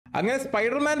അങ്ങനെ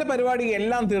സ്പൈഡർമാന്റെ പരിപാടി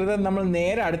എല്ലാം തീർത്ത് നമ്മൾ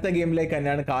നേരെ അടുത്ത ഗെയിമിലേക്ക്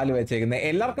തന്നെയാണ് കാല് വെച്ചേക്കുന്നത്.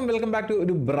 എല്ലാവർക്കും വെൽക്കം ബാക്ക് ടു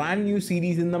ഒരു ബ്രാൻഡ് ന്യൂ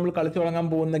സീരീസ്. ഇന്ന് നമ്മൾ കളിച്ചു തുടങ്ങാൻ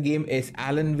പോകുന്ന ഗെയിം ഇസ്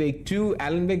ആലൻ വേക്ക് 2.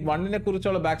 ആലൻ വേക്ക് 1നെ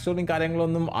കുറിച്ചുള്ള ബാക്ക് സ്റ്റോറിയും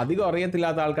കാര്യങ്ങളൊന്നും അധികം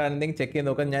അറിയത്തില്ലാത്ത ആൾക്കാരുണ്ടെങ്കിൽ ചെക്ക് ചെയ്ത്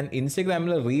നോക്കാം. ഞാൻ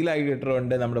ഇൻസ്റ്റാഗ്രാമിൽ റീൽ ആയി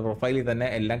ഇട്ടിട്ടുണ്ട്, നമ്മുടെ പ്രൊഫൈലിൽ തന്നെ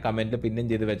എല്ലാം കമന്റിൽ പിന്നും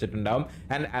ചെയ്ത് വെച്ചിട്ടുണ്ടാവും.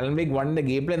 ആൻഡ് ആലൻ വേക്ക് 1ന്റെ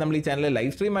ഗെയിം പ്ലേ നമ്മൾ ഈ ചാനലിൽ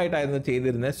ലൈവ് സ്ട്രീം ആയിട്ടായിരുന്നു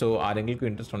ചെയ്തിരുന്നത്. സോ ആരെങ്കിലും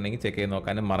ഇൻട്രസ്റ്റ് ഉണ്ടെങ്കിൽ ചെക്ക് ചെയ്ത്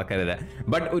നോക്കാനും മറക്കരുത്.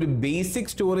 ബട്ട് ഒരു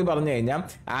ബേസിക് സ്റ്റോറി പറഞ്ഞു കഴിഞ്ഞാൽ,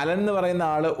 ആലൻ എന്ന് പറയുന്ന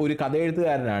ആള് ഒരു കഥ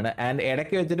എഴുത്തുകാരനാണ്. ആൻഡ്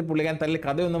ഇടയ്ക്ക് വെച്ചിട്ട് പുള്ളിക്കാൻ തല്ലിൽ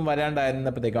കഥയൊന്നും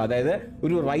വരാണ്ടായിരുന്നപ്പോഴത്തേക്കും, അതായത്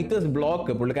ഒരു റൈറ്റേഴ്സ്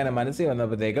ബ്ലോക്ക് പുള്ളിക്കാരൻ്റെ മനസ്സിൽ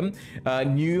വന്നപ്പോഴത്തേക്കും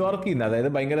ന്യൂയോർക്കിൽ നിന്ന്, അതായത്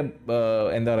ഭയങ്കര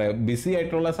എന്താ പറയുക ബിസി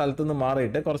ആയിട്ടുള്ള സ്ഥലത്ത് നിന്ന്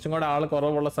മാറിയിട്ട് കുറച്ചും കൂടെ ആൾ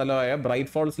കുറവുള്ള സ്ഥലമായ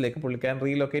ബ്രൈറ്റ് ഫോൾസിലേക്ക് പുള്ളിക്കാരൻ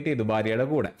റീലൊക്കേറ്റ് ചെയ്തു ഭാര്യയുടെ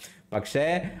കൂടെ. പക്ഷേ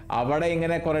അവിടെ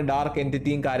ഇങ്ങനെ കുറെ ഡാർക്ക്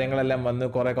എൻറ്റിറ്റിയും കാര്യങ്ങളെല്ലാം വന്ന്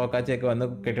കുറെ കോക്കാച്ചയൊക്കെ വന്ന്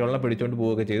കെട്ടിയോളെ പിടിച്ചുകൊണ്ട്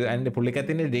പോവുകയൊക്കെ ചെയ്തു. ആൻഡ്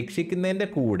പുള്ളിക്കത്തിനെ രക്ഷിക്കുന്നതിൻ്റെ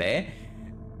കൂടെ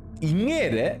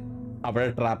ഇങ്ങേര് അവിടെ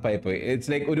ട്രാപ്പായി പോയി. ഇറ്റ്സ്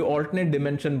ലൈക്ക് ഒരു ഓൾട്ടർനേറ്റ്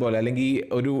ഡിമെൻഷൻ പോലെ, അല്ലെങ്കിൽ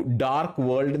ഒരു ഡാർക്ക്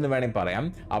വേൾഡ് എന്ന് വേണമെങ്കിൽ പറയാം.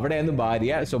 അവിടെയായിരുന്നു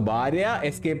ഭാര്യ. സോ ഭാര്യ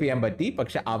എസ്കേപ്പ് ചെയ്യാൻ പറ്റി,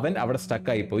 പക്ഷെ അവൻ അവിടെ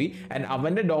സ്റ്റക്കായി പോയി. ആൻഡ്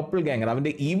അവന്റെ ഡോപ്പിൾ ഗാങ്ങർ,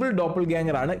 അവന്റെ ഈവിൾ ഡോപ്പിൾ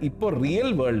ഗാങ്ങർ ആണ് ഇപ്പോൾ റിയൽ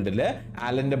വേൾഡിൽ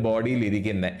ആലന്റെ ബോഡിയിൽ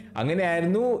ഇരിക്കുന്നത്.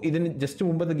 അങ്ങനെയായിരുന്നു ഇതിന് ജസ്റ്റ്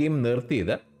മുമ്പത്തെ ഗെയിം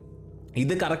നിർത്തിയത്.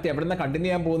 ഇത് കറക്റ്റ് എവിടെ നിന്ന് കണ്ടിന്യൂ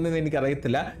ചെയ്യാൻ പോകുന്നതെന്ന്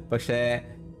എനിക്കറിയത്തില്ല, പക്ഷേ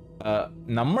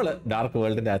നമ്മൾ ഡാർക്ക്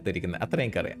വേൾഡിൻ്റെ അകത്തിരിക്കുന്നത് അത്ര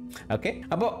എനിക്കറിയാം. ഓക്കെ,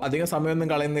 അപ്പോൾ അധികം സമയമൊന്നും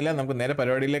കളയുന്നില്ല, നമുക്ക് നേരെ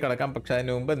പരിപാടിയിലേക്ക് കടക്കാം. പക്ഷേ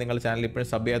അതിന് മുമ്പ് നിങ്ങൾ ചാനൽ ഇപ്പോഴും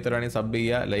സബ് ചെയ്യാത്തവരാണെങ്കിൽ സബ്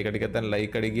ചെയ്യുക, ലൈക്ക് അടിക്കാത്ത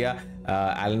ലൈക്ക് അടിക്കുക.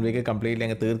 ആലൻ വേക്ക് കംപ്ലീറ്റ്ലി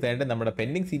അങ്ങ് തീർത്തേണ്ട നമ്മുടെ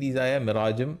pending സീരീസായ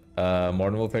മിറാജും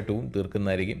modern warfare 2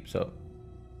 തീർക്കുന്നതായിരിക്കും. So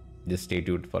just stay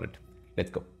tuned for it.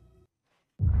 Let's go.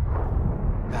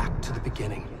 Back to the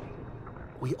beginning.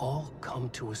 We all come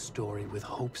to a story with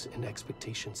hopes and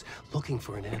expectations, looking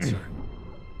for an answer.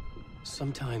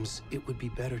 Sometimes it would be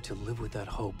better to live with that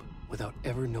hope without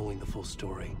ever knowing the full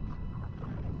story.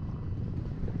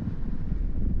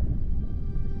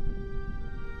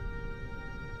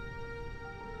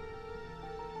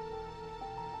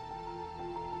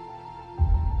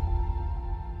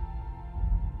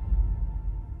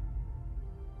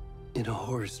 In a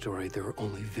horror story, there are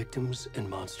only victims and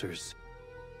monsters.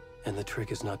 And the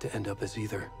trick is not to end up as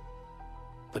either.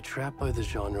 But trapped by the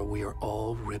genre, we are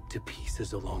all ripped to pieces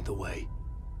along the way.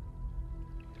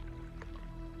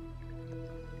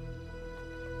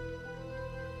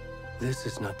 This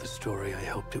is not the story I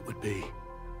hoped it would be.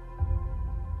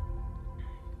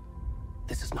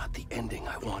 This is not the ending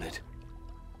I wanted.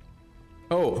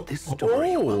 Oh. This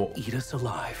story will eat us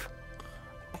alive.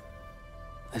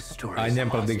 This story is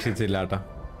ഞാൻ പ്രതീക്ഷിച്ചില്ല കേട്ടോ.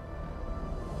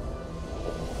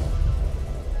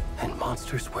 And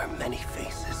monsters wear many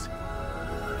faces.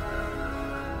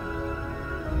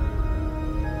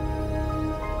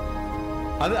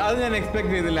 അത് ഞാൻ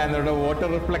expect ചെയ്തില്ല എന്നോട്. Water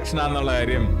reflection ആണെന്നുള്ള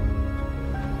കാര്യം.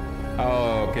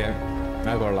 Okay,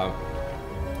 അത് കൊള്ളാം.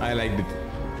 I like it.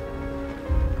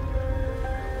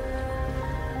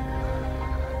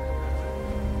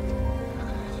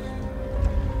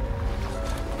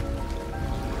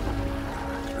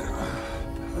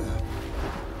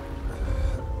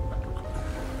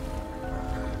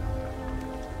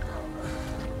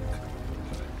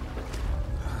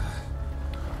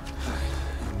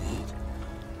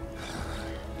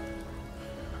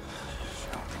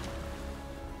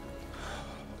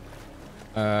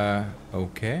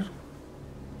 ഓക്കെ,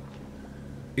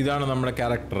 ഇതാണ് നമ്മുടെ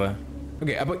ക്യാരക്ടർ.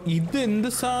 ഓക്കെ, അപ്പോൾ ഇത് എന്ത്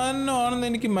സാധനമാണെന്ന്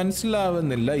എനിക്ക്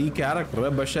മനസ്സിലാവുന്നില്ല ഈ ക്യാരക്ടർ.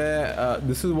 പക്ഷേ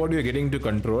this is what you are getting to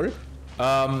control.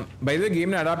 By the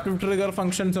ഗെയിമിന് adaptive trigger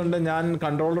functions ഉണ്ട്. ഞാൻ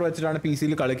കൺട്രോളർ വെച്ചിട്ടാണ്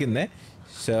PC-യിൽ കളിക്കുന്നത്.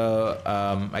 So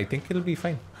I think it will be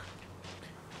fine.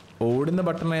 ഓടുന്ന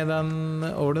ബട്ടൺ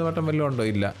ഏതാണെന്ന്, ഓടുന്ന ബട്ടൺ വല്ലതും ഉണ്ടോ?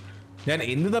 ഇല്ല. ഞാൻ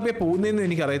എന്ത് തപ്പിയാൽ പോകുന്നതെന്ന്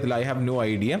എനിക്കറിയത്തില്ല. I have no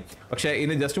idea. പക്ഷേ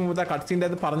ഇന്ന് ജസ്റ്റ് മുമ്പത്തെ കട്ട് സീൻ്റെ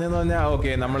അത് പറഞ്ഞതെന്ന് പറഞ്ഞാൽ,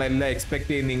 ഓക്കെ നമ്മളെല്ലാം എക്സ്പെക്ട്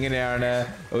ചെയ്യുന്ന ഇങ്ങനെയാണ്,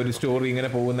 ഒരു സ്റ്റോറി ഇങ്ങനെ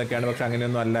പോകുന്നൊക്കെയാണ്. പക്ഷെ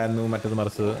അങ്ങനെയൊന്നും അല്ലായിരുന്നു, മറ്റത്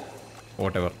മറിച്ചത്.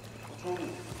 What ever.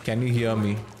 Can you here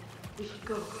me?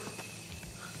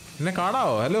 എന്നെ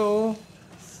കാണാവോ? ഹലോ,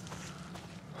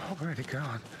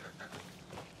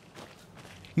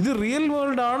 ഇത് റിയൽ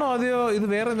വേൾഡ് ആണോ അതെയോ ഇത്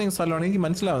വേറെ എന്തെങ്കിലും സ്ഥലമാണോ? എനിക്ക്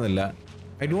മനസ്സിലാവുന്നില്ല.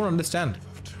 I don't understand.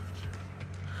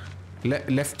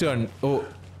 Left turn. ഓ,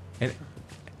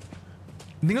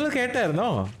 നിങ്ങൾ കേട്ടായിരുന്നോ?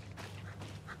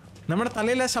 നമ്മുടെ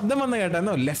തലയിൽ ആ ശബ്ദം വന്ന്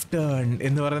കേട്ടായിരുന്നോ? ലെഫ്റ്റ് ടേൺ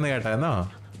എന്ന് പറയുന്നത് കേട്ടായിരുന്നോ?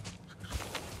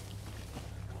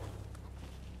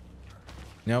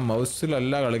 ഞാൻ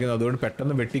മൗസിലല്ല കളിക്കുന്നത്, അതുകൊണ്ട്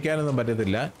പെട്ടെന്ന് വെട്ടിക്കാനൊന്നും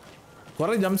പറ്റത്തില്ല.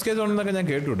 കുറെ ജംപ് സ്കെയർസ് ഉണ്ടെന്നൊക്കെ ഞാൻ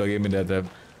കേട്ടു കേട്ടോ ഗെയിമിൻ്റെ അകത്ത്.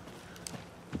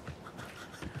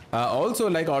 ഓൾസോ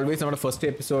ലൈക്ക് ഓൾവേസ് നമ്മുടെ ഫസ്റ്റ്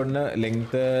എപ്പിസോഡിന്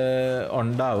ലെങ്ത്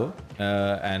ഉണ്ടാവും.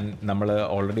 ആൻഡ് നമ്മൾ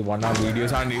ഓൾറെഡി 1 hour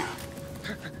വീഡിയോസ് ആണ്.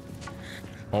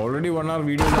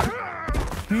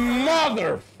 Mother!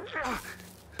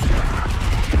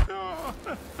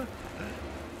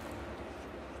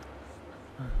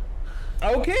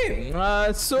 Okay,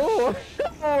 so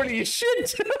holy shit!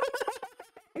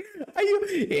 Are അയ്യോ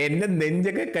എന്റെ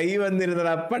നെഞ്ചൊക്കെ കൈ വന്നിരുന്നത്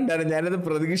അപ്പണ്ടാണ്, ഞാനത്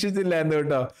പ്രതീക്ഷിച്ചില്ലായിരുന്നു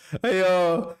കേട്ടോ. അയ്യോ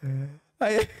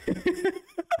അയ്യോ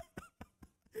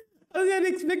അത് ഞാൻ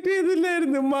എക്സ്പെക്ട്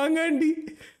ചെയ്തില്ലായിരുന്നു. മാങ്ങാണ്ടി.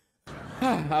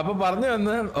 അപ്പൊ പറഞ്ഞു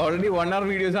വന്ന് ഓൾറെഡി 1 hour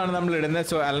വീഡിയോസ് ആണ് നമ്മൾ ഇടുന്നത്.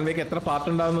 സോ അലൻ വേക്ക് എത്ര പാർട്ട്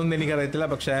ഉണ്ടാവുന്നൊന്നും എനിക്കറിയത്തില്ല,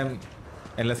 പക്ഷെ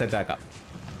എല്ലാം സെറ്റ് ആക്കാം.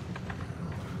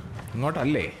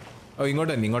 ഇങ്ങോട്ടല്ലേ? ഓ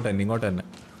ഇങ്ങോട്ട് തന്നെ.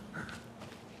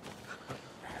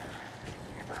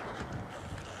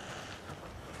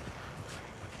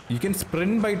 You can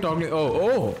sprint by talking.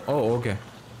 Okay.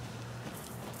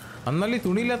 അന്നല്ലേ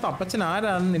തുണിയില്ലാത്ത അപ്പച്ചൻ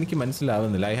ആരാണെന്ന് എനിക്ക്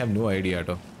മനസ്സിലാവുന്നില്ല. ഐ ഹാവ് നോ ഐഡിയ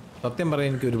കേട്ടോ, സത്യം പറയാൻ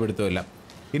എനിക്ക് ഒരു പിടുത്തമില്ല.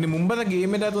 ഇനി മുമ്പത്തെ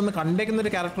ഗെയിമിൻ്റെ അകത്തൊന്ന് കണ്ടേക്കുന്ന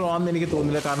ഒരു ക്യാരക്ടർ ആണെന്ന് എനിക്ക്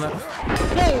തോന്നുന്നില്ല, കാരണം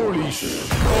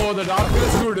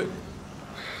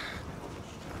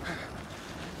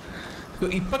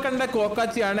ഇപ്പൊ കണ്ട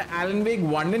കോക്കാച്ചിയാണ് അലൻ വേക്ക്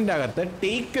 1-ന്റെ അകത്ത്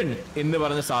ടേക്കൺ എന്ന്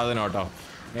പറഞ്ഞ സാധനം കേട്ടോ.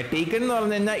 ടേക്കൺ എന്ന്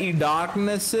പറഞ്ഞു കഴിഞ്ഞാൽ ഈ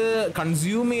ഡാർക്ക്നെസ്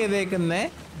കൺസ്യൂം ചെയ്തേക്കുന്ന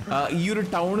ഈ ഒരു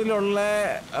ടൗണിലുള്ള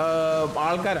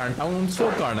ആൾക്കാരാണ്, ടൗൺ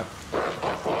സ്റ്റോക്കാണ്.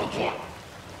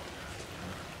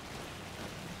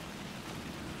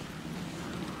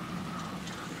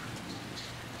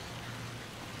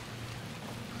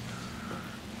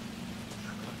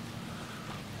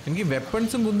 എനിക്ക്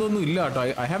വെപ്പൺസും കുന്തൊന്നും ഇല്ല കേട്ടോ.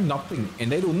 I have nothing.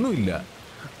 എൻ്റെ കയ്യിൽ ഒന്നുമില്ല.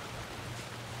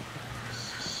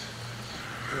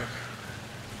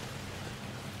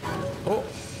 ഓ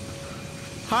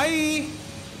ഹായ്.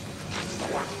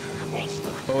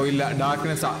 ഓ ഇല്ല,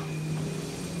 ഡാർക്ക്നെസ്സാ.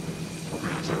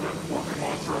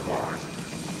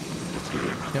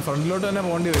 ഞാൻ ഫ്രണ്ടിലോട്ട് തന്നെ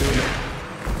പോകേണ്ടി വരുമല്ലോ.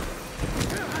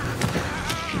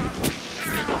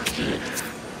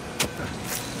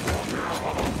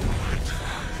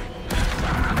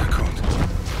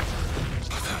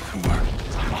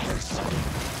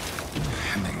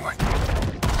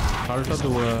 Cult of the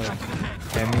word.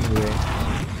 Hemingway.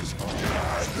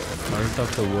 Cult of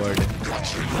the word.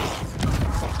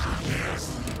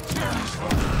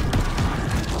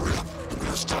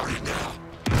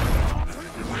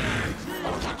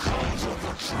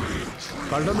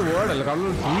 Cult of the word അല്ല, cult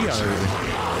of the tree ആണ് ഇത്.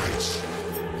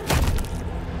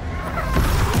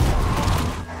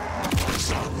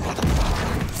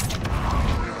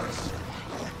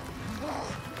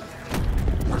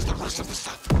 Where's the rest of the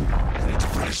stuff? I need to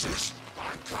finish this.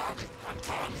 I'm coming.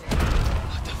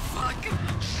 What the fuck?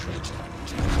 Shit.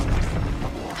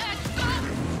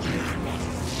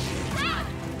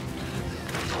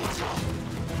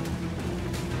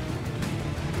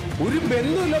 ഒരു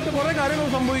ബന്ധമില്ലാത്ത കുറെ കാര്യങ്ങൾ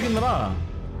സംഭവിക്കുന്നതാ.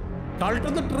 Cult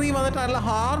of the tree വന്നിട്ട് അല്ല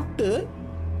heart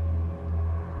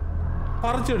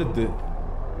പറിച്ചെടുത്ത്.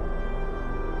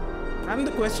 And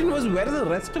the question was where the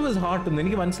rest of his heart എന്ന്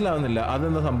എനിക്ക് മനസ്സിലാവുന്നില്ല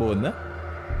അതെന്താ സംഭവം എന്ന്.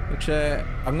 പക്ഷെ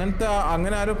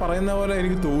അങ്ങനെ ആരോ പറയുന്ന പോലെ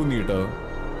എനിക്ക് തോന്നി കേട്ടോ.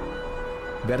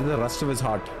 Where the rest of his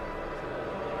heart.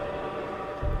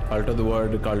 Cult of the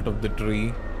word, cult of the tree.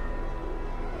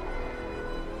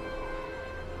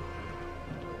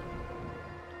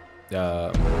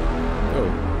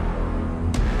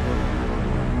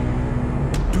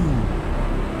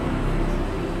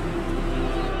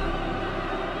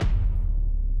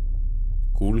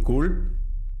 Cool.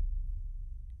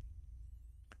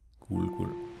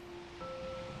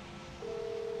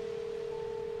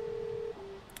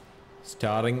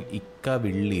 Starring Ikka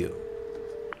Villio.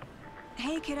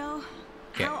 Hey, kiddo.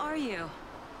 Okay. How are you?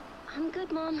 I'm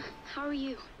good, Mom. How are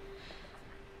you?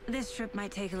 This trip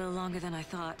might take a little longer than I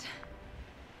thought.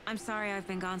 I'm sorry I've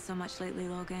been gone so much lately,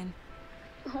 Logan.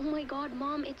 Oh my God,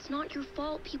 Mom, it's not your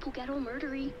fault. People get all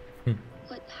murdery.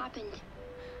 What happened?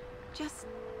 Just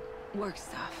work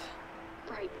stuff.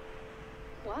 Right.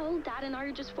 Well, Dad and I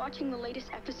are just watching the latest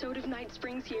episode of Night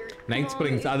Springs here. Night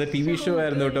Springs, അത് TV show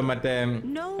ആയിരുന്നു കേട്ടോ. മറ്റേ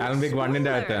Allen wake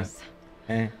 1-ന്റെ അകത്ത്.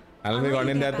 Allen wake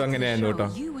 1-ന്റെ അകത്ത് അങ്ങനെയായിരുന്നു കേട്ടോ.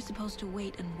 You were supposed to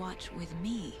wait and watch with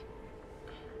me.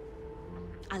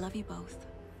 I love you both.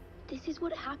 This is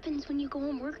what happens when you go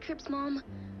on work trips, Mom.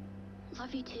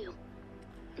 Love you too.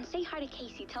 And say hi to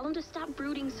Casey. Tell him to stop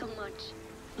brooding so much.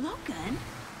 Logan?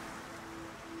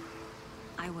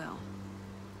 I will.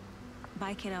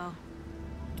 Bye, kiddo.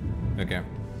 Okay.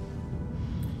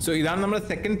 So ഇതാണ് നമ്മുടെ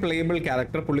second playable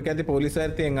character. പുള്ളിക്കാരത്തി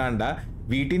പോലീസുകാരത്തി എങ്ങാണ്ട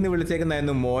വീട്ടിൽ നിന്ന്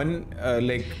വിളിച്ചേക്കുന്നതായിരുന്നു. മോൻ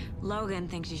like Logan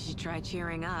thinks you should try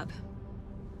cheering up.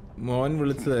 മോൻ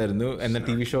വിളിച്ചതായിരുന്നു. എന്ന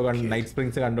TV show night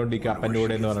springs കണ്ടോണ്ടിരിക്കുക അപ്പൻ്റെ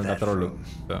കൂടെ എന്ന് പറഞ്ഞിട്ട് അത്രേ ഉള്ളൂ.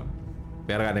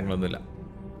 വേറെ കാര്യങ്ങളൊന്നുമില്ല.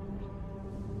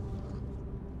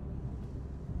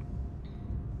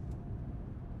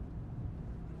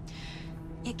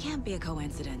 It can't be a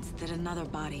coincidence that another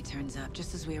body turns up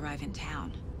just as we arrive in town.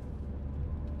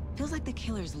 Feels like the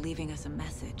killer's leaving us a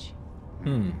message.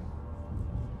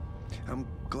 I'm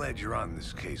glad you're on this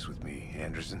case with me,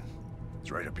 Anderson.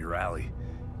 It's right up your alley.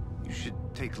 You should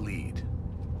take lead.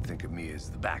 Think of me as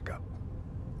the backup.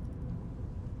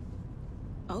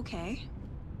 Okay.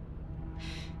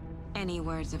 Any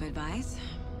words of advice?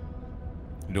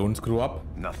 Don't screw up.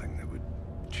 Nothing that would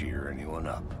cheer anyone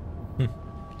up.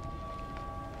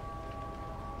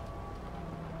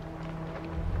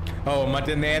 ഓ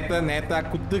മറ്റേ നേരത്തെ ആ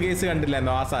കുത്തു case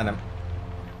കണ്ടില്ലെന്നോ ആ സാധനം.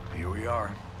 Here we are.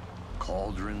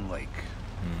 Cauldron Lake.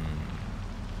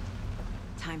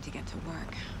 Time to get to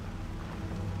work.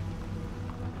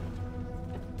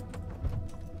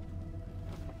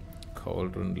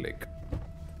 Cauldron Lake.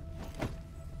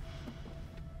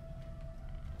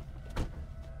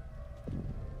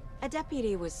 A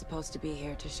deputy was supposed to be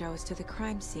here to show us to the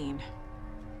crime scene.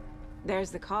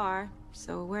 There's the car,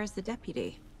 so where's the deputy?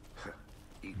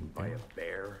 Eaten by a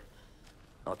bear?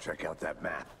 I'll check out that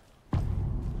map.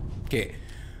 Okay.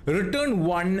 Return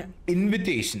 1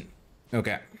 invitation.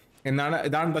 Okay.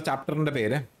 ഇതാണ് ചാപ്റ്ററിന്റെ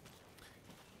പേര്.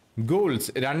 Goals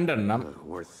 2 എണ്ണം.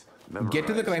 Worth Get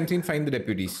to the crime scene, find the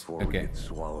deputies. before Okay. we get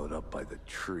swallowed up by the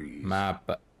trees. Map.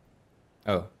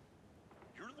 Oh.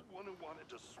 You're the one who wanted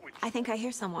to switch. I think I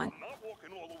hear someone. Not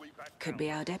walking all the way back. Could be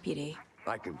our deputy.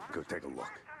 I can go take a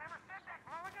look.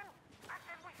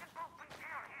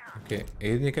 Okay.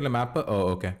 ഏതിനൊക്കെയല്ല map? Oh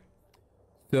okay.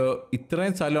 So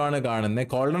ഇത്രയും സ്ഥലമാണ് കാണുന്നത്.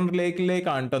 കോൾഡൺ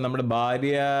ലേക്കിലേക്കാണ് കേട്ടോ നമ്മുടെ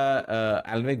ഭാര്യ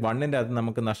ആലൻ wake 1-ന്റെ അകത്ത്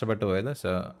നമുക്ക് നഷ്ടപ്പെട്ടു പോയത്.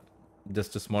 So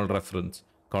just small reference.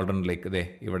 കോൾഡൺ ലേക്ക് ഇതേ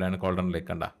ഇവിടെയാണ് കോൾഡൺ ലേക്ക്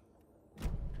കണ്ട.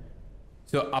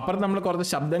 സോ അപ്പുറത്ത് നമ്മൾ കുറച്ച്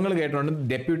ശബ്ദങ്ങൾ കേട്ടിട്ടുണ്ട്.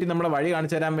 ഡെപ്യൂട്ടി നമ്മളെ വഴി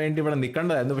കാണിച്ചു തരാൻ വേണ്ടി ഇവിടെ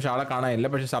നിൽക്കേണ്ടതായിരുന്നു, പക്ഷെ ആളെ കാണാനില്ല.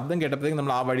 പക്ഷെ ശബ്ദം കേട്ടപ്പോഴത്തേക്ക്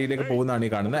നമ്മൾ ആ വഴിയിലേക്ക് പോകുന്നതാണ്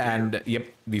ഈ കാണുന്നത്. And yep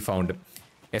V found.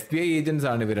 FBI agents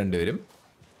ആണ് ഇവർ രണ്ടുപേരും.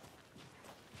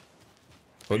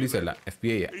 പോലീസ് അല്ല,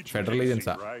 FBI federal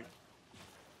ഏജൻസാ. Right?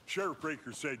 Sheriff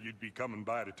Breaker said you'd be coming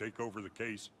by to take over the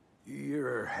case.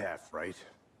 You're half right.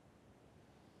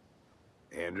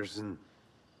 Anderson?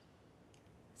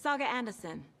 Saga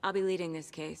Anderson. I'll be leading this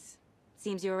case.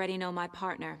 Seems you already know my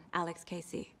partner, Alex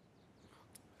Casey.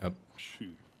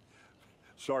 Shoot.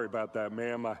 Sorry about that,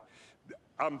 ma'am.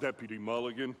 I'm Deputy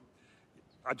Mulligan.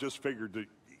 I just figured that,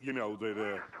 you know, that,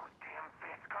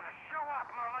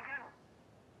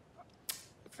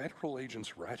 Federal agents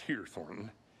right here, Thornton.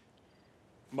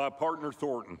 My partner,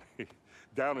 Thornton,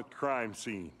 down at the crime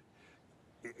scene.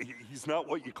 He's not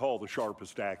what you call the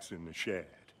sharpest axe in the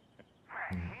shed.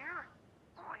 Here?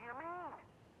 What do you mean?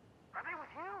 Are they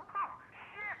with you? Oh,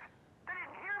 shit! They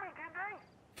didn't hear me, did they?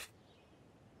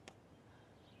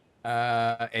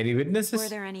 Any witnesses?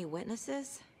 Were there any witnesses?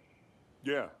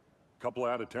 Yeah, a couple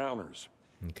out-of-towners.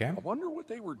 Okay. I wonder what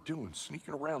they were doing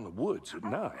sneaking around the woods at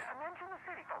night. I mentioned the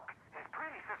city folk. It's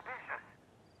pretty suspicious.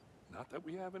 Not that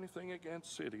we have anything against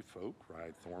city folk,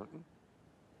 right, Thornton?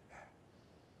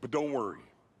 But don't worry.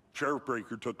 Sheriff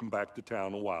Breaker took them back to town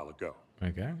a while ago.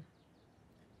 Okay.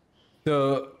 So,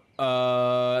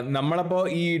 നമ്മളപ്പോൾ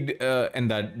ഈ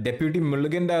എന്താ deputy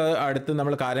മുള്ളിഗൻ്റെ അടുത്ത്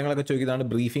നമ്മൾ കാര്യങ്ങളൊക്കെ ചോദിക്കുന്നതാണ്,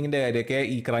 ബ്രീഫിങ്ങിൻ്റെ കാര്യമൊക്കെ.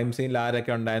 ഈ crime സീനിൽ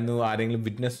ആരൊക്കെ ഉണ്ടായിരുന്നു, ആരെങ്കിലും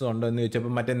വിറ്റ്നസ് ഉണ്ടോ എന്ന്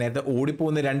ചോദിച്ചപ്പോൾ മറ്റേ നേരത്തെ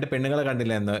ഓടിപ്പോകുന്ന 2 പെണ്ണുങ്ങളെ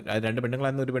കണ്ടില്ലായിരുന്നു. 2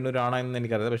 പെണ്ണുങ്ങളായിരുന്നു, ഒരു പെണ്ണൊരാണെന്ന്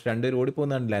എനിക്കറിയാം. പക്ഷെ 2 പേര്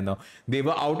ഓടിപ്പോകുന്ന കണ്ടില്ലായിരുന്നു. ദേ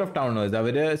വർ ഔട്ട് ഓഫ് ടൗണേഴ്സ്.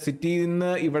 അവർ സിറ്റിയിൽ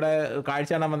നിന്ന് ഇവിടെ കാഴ്ച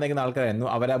കാണാൻ വന്നേക്കുന്ന ആൾക്കാരായിരുന്നു.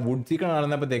 അവർ ആ വുഡ് സീക്കർ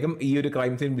കാണുന്നപ്പോഴത്തേക്കും ഈ ഒരു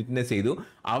ക്രൈം സീൻ വിറ്റ്നസ് ചെയ്തു.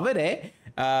 അവരെ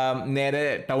നേരെ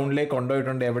ടൗണിലേക്ക്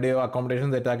കൊണ്ടുപോയിട്ടുണ്ട്, എവിടെയോ അക്കോമഡേഷൻ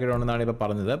സെറ്റ് ആക്കിയിട്ടുണ്ടെന്നാണ് ഇപ്പോൾ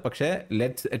പറഞ്ഞത്. പക്ഷേ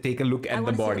let's take A look at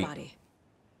the body.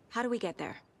 How do we get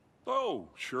there? Oh,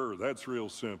 sure, that's real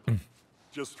simple.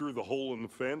 Just through the hole in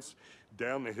the fence,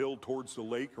 down the hill towards the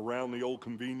lake, around the old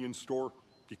convenience store.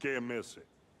 You can't miss it.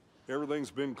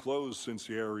 Everything's been closed since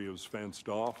the area was fenced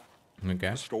off.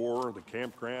 Okay. The store, the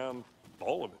campground,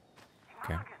 all of it.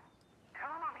 Okay.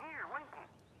 Tell them I'm here, waiting.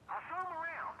 I'll show them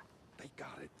around. They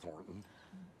got it, Thornton.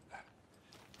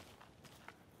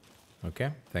 Okay,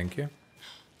 thank you.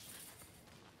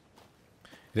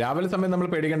 രാവിലെ സമയം നമ്മൾ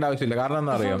പേടിക്കേണ്ട ആവശ്യമില്ല, കാരണം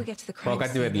എന്താ അറിയാം, Before we get to the crime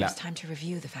pocket scene, വരില്ല. there's time to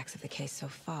review the facts of the case so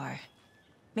far.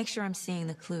 Make sure I'm seeing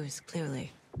the clues clearly.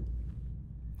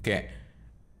 Okay.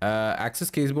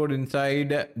 Access case board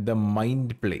inside the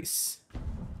mind place.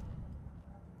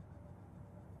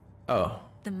 Oh.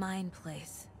 The mind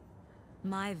place.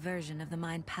 My version of the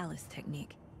mind palace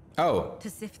technique. Oh.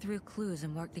 To sift through clues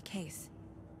and work the case.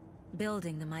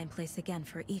 Building the mind place again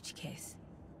for each case.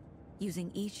 Using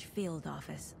each field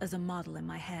office as a model in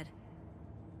my head.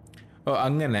 Oh,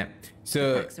 അങ്ങനെ. So,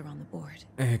 Facts are on the board.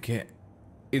 okay.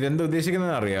 ഇതെന്താ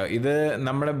ഉദ്ദേശിക്കുന്നത് അറിയാം, ഇത്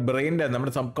നമ്മുടെ ബ്രെയിൻ്റെ,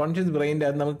 നമ്മുടെ sub conscious ബ്രെയിൻ്റെ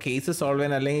അത് നമുക്ക് case solve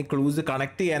ചെയ്യാൻ അല്ലെങ്കിൽ ക്ലൂസ്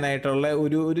കണക്ട് ചെയ്യാനായിട്ടുള്ള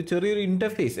ഒരു ചെറിയൊരു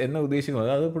ഇന്റർഫേസ് എന്ന്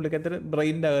ഉദ്ദേശിക്കുന്നത്. അത് പുള്ളിക്കത്ര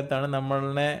ബ്രെയിൻ്റെ അകത്താണ്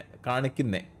നമ്മളെ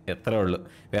കാണിക്കുന്നത്, എത്രേ ഉള്ളൂ,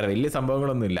 വേറെ വലിയ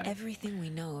സംഭവങ്ങളൊന്നുമില്ല. Everything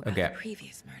we know about Okay. the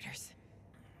previous murders.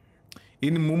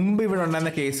 ഇതിന് മുമ്പ് ഇവിടെ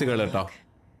ഉണ്ടായിരുന്ന കേസുകൾ കേട്ടോ.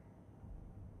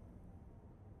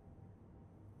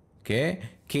 Okay.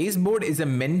 Case board is a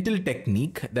mental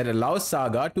technique that allows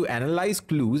Saga to analyze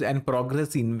clues and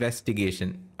progress investigation.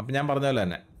 അപ്പം ഞാൻ പറഞ്ഞ പോലെ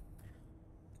തന്നെ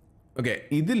ഓക്കെ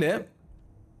ഇതില്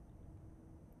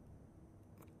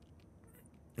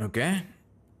okay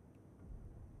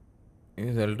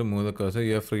to move the cursor,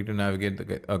 you are free to navigate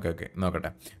the... Okay, നോക്കട്ടെ.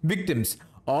 Victims.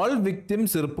 All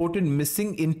victims reported missing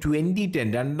in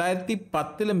 2010.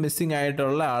 2010 missing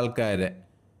ആയിട്ടുള്ള ആൾക്കാർ.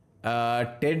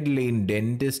 Ted Lane,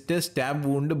 dentist, stab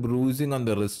wound, bruising on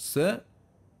the wrists.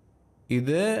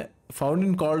 ഇത് found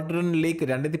in Cauldron Lake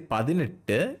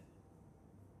 2018.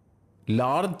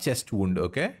 Large chest wound,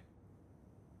 okay?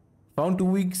 Found 2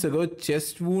 weeks ago,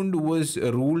 chest wound was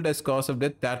ruled as cause of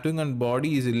death. Tattooing on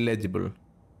body is illegible.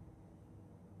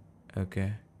 Okay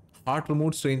heart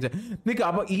remove strains നിൽക്കുക.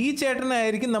 അപ്പോൾ ഈ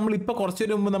ചേട്ടനായിരിക്കും നമ്മളിപ്പോൾ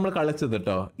കുറച്ചൊരു മുമ്പ് നമ്മൾ കളിച്ചത്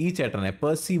കേട്ടോ. ഈ ചേട്ടനെ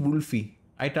പേഴ്സി വുൾഫി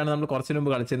ആയിട്ടാണ് നമ്മൾ കുറച്ചു മുമ്പ്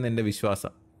കളിച്ചതെന്ന് എൻ്റെ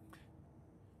വിശ്വാസം.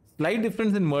 Slight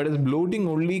difference in മേർഡേഴ്സ്, blotting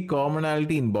only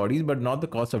commonality in bodies but not the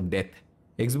cause of death.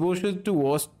 Exposure to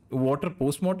water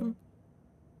postmortem.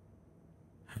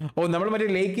 ഓ നമ്മൾ മറ്റേ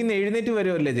ലേക്കിൽ നിന്ന് എഴുന്നേറ്റ്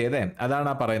വരുമല്ലേ ചെയ്തേ,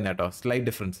 അതാണ് ആ പറയുന്നത് കേട്ടോ. Slight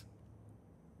difference.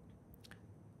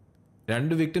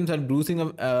 2 victims had bruising of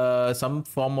some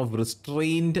form of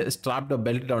restrained, strapped or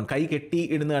belted down. കൈ കെട്ടി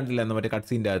ഇടുന്ന കണ്ടില്ല എന്ന് മറ്റേ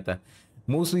കട്ട്സീൻ്റെ അകത്ത്.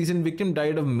 Most recent victim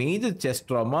died of major chest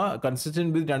trauma consistent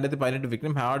with 2018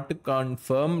 victim hard to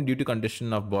confirm due to condition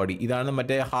of body. ഇതാണ്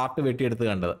മറ്റേ heart വെട്ടിയെടുത്ത്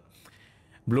കണ്ടത്.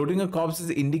 Bloating of corpse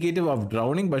is indicative of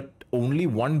drowning, but only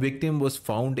 1 victim was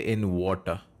found in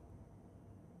water.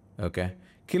 Okay.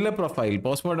 Killer profile,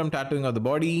 postmortem tattooing of the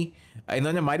body. എന്ന്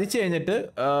പറഞ്ഞാൽ മരിച്ചു കഴിഞ്ഞിട്ട്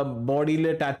ബോഡിയിൽ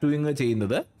tattooing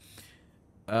ചെയ്യുന്നത്.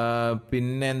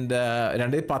 പിന്നെ എന്താ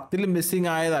 2010 മിസ്സിങ്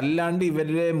ആയതല്ലാണ്ട്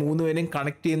ഇവരുടെ 3 പേരെയും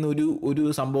കണക്ട് ചെയ്യുന്ന ഒരു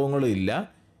സംഭവങ്ങളും ഇല്ല.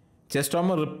 Chest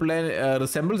trauma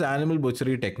റിസെമ്പിൾസ് animal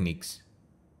butchery techniques.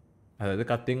 അതായത്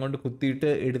കത്തിയും കൊണ്ട്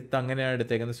കുത്തിയിട്ട് എടുത്ത് അങ്ങനെയാണ്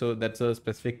എടുത്തേക്കുന്നത്. So that's A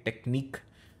specific technique.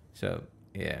 So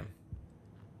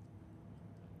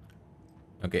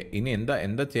okay ഇനി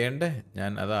എന്താ ചെയ്യണ്ടേ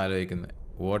ഞാൻ അതാ ആലോചിക്കുന്നത്.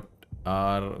 What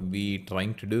are V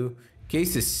trying to do?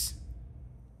 Cases.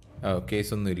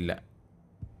 കേസൊന്നും ഇല്ല.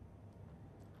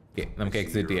 Okay, നമുക്ക്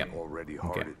എക്സിറ്റ് ചെയ്യാം. Already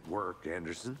hard at work,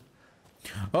 Anderson.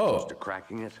 Oh. Close to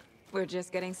cracking it. We're just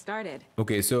getting started.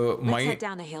 Okay, so Let's head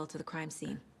down the hill to the crime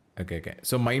scene. Okay.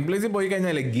 So mind പ്ലേസിൽ പോയി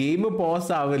കഴിഞ്ഞാൽ game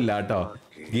pose ആവില്ല കേട്ടോ.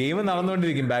 Game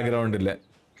നടന്നുകൊണ്ടിരിക്കും ബാക്ക്ഗ്രൗണ്ടിൽ.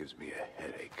 Gives me a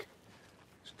headache.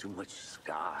 There's too much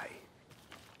sky.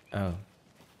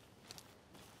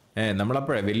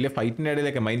 നമ്മളപ്പോഴേ വലിയ ഫൈറ്റിൻ്റെ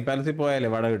ഇടയിലൊക്കെ mind പാലസിൽ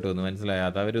പോയാലേ വട കിട്ടുമെന്ന് മനസ്സിലായി.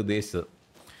 അതവർ ഉദ്ദേശിച്ചത്.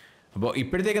 അപ്പോൾ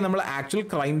ഇപ്പോഴത്തേക്ക് നമ്മൾ ആക്ച്വൽ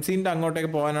ക്രൈം സീൻ്റെ അങ്ങോട്ടേക്ക്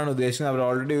പോകാനാണ് ഉദ്ദേശിക്കുന്നത്. അവർ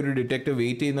ഓൾറെഡി ഒരു ഡിറ്റക്റ്റീവ്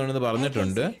വെയിറ്റ് ചെയ്യുന്നുണ്ടെന്ന്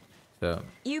പറഞ്ഞിട്ടുണ്ട്.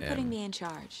 You putting me in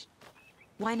charge.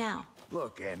 Why now?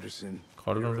 Look, Anderson.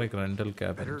 Cauldron Lake rental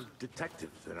cabins. Better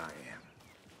detective than I am.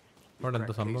 What is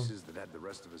the സംഭവം? Cases that had the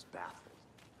rest of us baffled.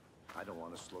 I don't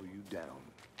want to slow you down.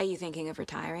 Are you thinking of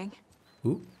retiring?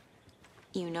 Who?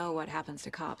 You know what happens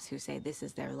to cops who say this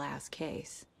is their last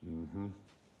case.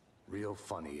 Real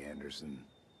funny, Anderson.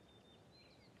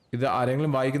 ഇത്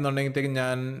ആരെങ്കിലും വായിക്കുന്നുണ്ടെങ്കിലത്തേക്ക്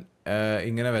ഞാൻ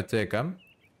ഇങ്ങനെ വെച്ചേക്കാം.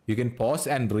 You can pose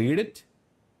and read it.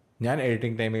 ഞാൻ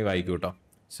editing ടൈമിൽ വായിക്കും കേട്ടോ.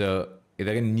 So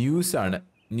ഇതൊക്കെ ന്യൂസാണ്,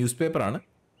 ന്യൂസ് പേപ്പറാണ്.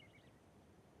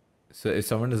 So if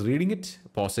someone is reading it,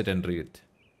 pause it and read it.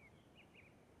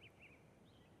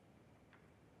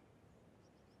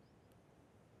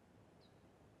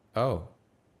 Oh.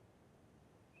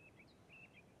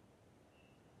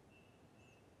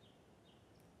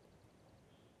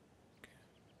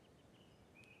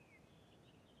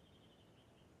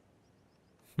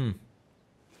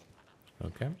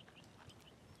 Okay.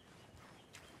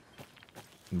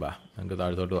 നമുക്ക്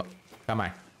താഴത്തോട്ട് പോവാം. Come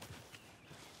on.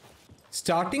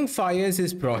 Starting fires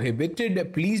is prohibited.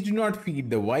 Please do not feed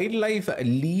the wildlife.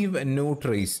 Leave no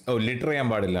trace. Oh, litter ചെയ്യാൻ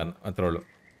പാടില്ല അത്രേ ഉള്ളൂ.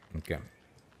 Okay.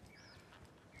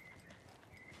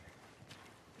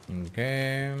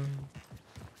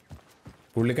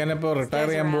 പുള്ളിക്കാരൻ ഇപ്പോൾ retire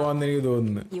ചെയ്യാൻ പോവാന്ന് എനിക്ക്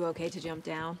തോന്നുന്നു. You okay to jump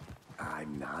down?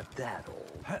 I'm not that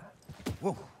old.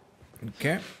 Whoa.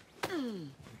 Okay.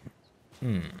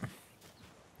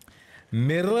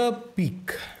 Mirror Peak.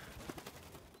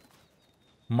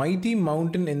 Mighty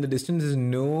mountain in the distance is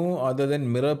no other than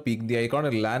Mirror Peak, the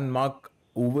iconic landmark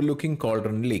overlooking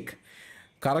Cauldron Lake.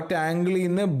 Correct angle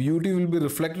in the beauty will be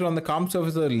reflected on the calm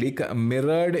surface of the lake,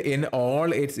 mirrored in all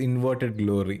its inverted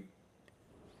glory.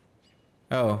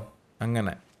 Oh,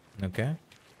 angana. Okay.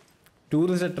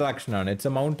 Tourist attraction on. It's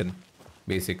a mountain,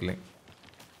 basically.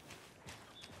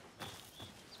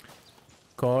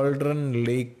 Cauldron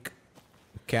Lake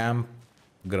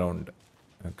Campground.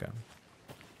 Okay.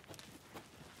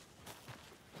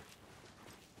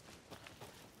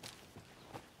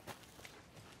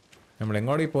 നമ്മൾ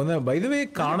എങ്ങോട്ട് പോകുന്നത്? By the way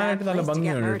കാണാനായിട്ട് നല്ല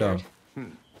ഭംഗിയാണ് കേട്ടോ.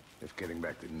 If getting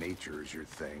back to nature is your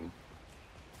thing.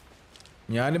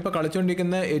 ഞാനിപ്പോൾ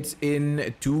കളിച്ചുകൊണ്ടിരിക്കുന്ന it's in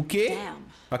 2K,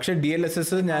 പക്ഷെ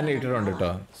DLSS ഞാൻ ഇട്ടിട്ടുണ്ട്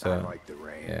കേട്ടോ. So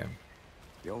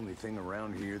The only thing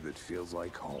around here that feels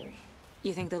like home.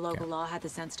 You think the local law had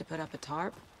the sense to put up a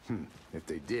tarp? If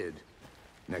they did,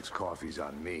 next coffee's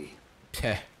on me.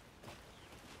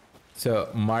 So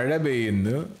മഴ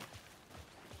പെയ്യുന്നു.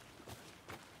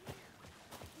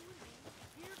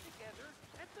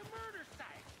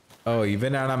 ഓ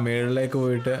ഇവനാണ് ആ മേളിലേക്ക്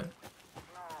പോയിട്ട്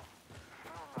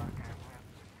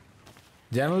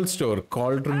general store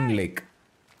cauldron lake.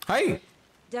 Hi.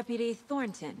 Deputy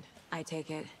Thornton, I take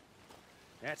it.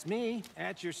 That's me,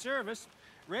 at your service,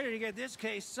 ready to get this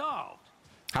case solved.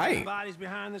 Hi. The body's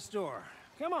behind the store.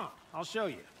 Come on, I'll show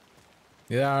you.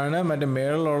 ഇതാണ് മറ്റേ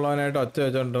മേളിലുള്ളവനായിട്ട് ഒച്ച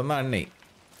വെച്ചോണ്ടിരുന്ന അണ്ണി.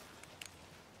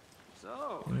 So,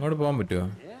 ഇങ്ങോട്ട് പോകാൻ പറ്റുമോ?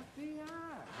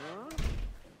 FBI, huh?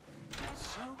 That's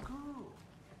so cool.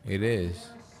 It is.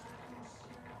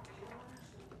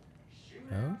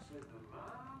 Oh?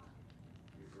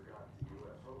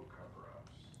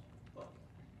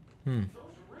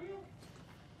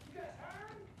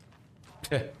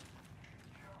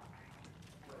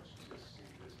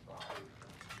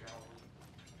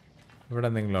 ഇവിടെ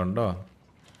എന്തെങ്കിലും ഉണ്ടോ?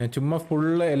 ഞാൻ ചുമ്മാ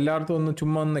ഫുള്ള് എല്ലായിടത്തും ഒന്ന്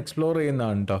ചുമ്മാ ഒന്ന് എക്സ്പ്ലോർ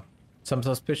ചെയ്യുന്നതാണ് കേട്ടോ. Some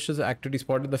suspicious activity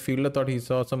spotted the fielder, thought he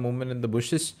saw some movement in the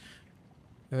bushes.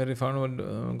 Where he found would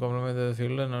compromise the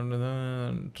fielder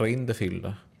and train the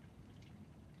fielder.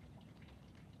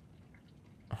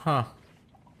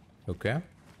 Okay.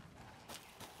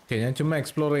 Okay, ഞാൻ ചുമ്മാ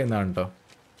എക്സ്പ്ലോർ ചെയ്യുന്നതാണ് കേട്ടോ.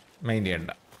 മൈൻഡ്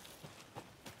ചെയ്യണ്ട.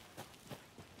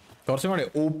 കുറച്ചും കൂടി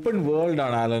ഓപ്പൺ വേൾഡ്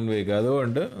ആണ് ആലൻ wake.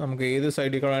 അതുകൊണ്ട് നമുക്ക് ഏത്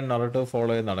സൈഡിൽ കൂടെ നറേറ്റീവ്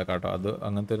ഫോളോ ചെയ്ത് നടക്കാം കേട്ടോ. അത്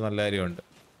അങ്ങനത്തെ ഒരു നല്ല കാര്യമുണ്ട്.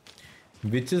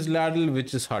 Witches ladle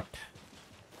witches hut.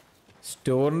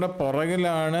 സ്റ്റോറിൻ്റെ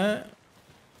പുറകിലാണ്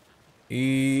ഈ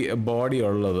ബോഡി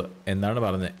ഉള്ളത് എന്നാണ്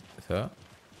പറഞ്ഞത്. സോ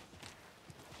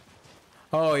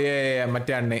ഓ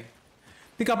മറ്റേ അണ്ണേ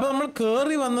അപ്പം നമ്മൾ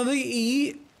കയറി വന്നത് ഈ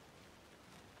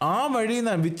ആ വഴിയിൽ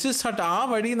നിന്നാണ്. വിച്ചസ് ഹട്ട് ആ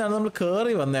വഴിയിൽ നിന്നാണ് നമ്മൾ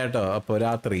കയറി വന്നത് കേട്ടോ. അപ്പോൾ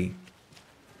രാത്രി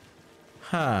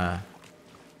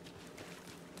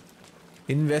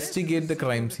investigate the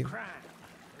crime scene.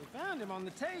 We found him on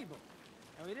the table.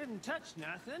 And we didn't touch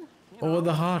nothing. Oh,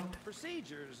 the heart.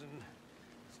 Procedures and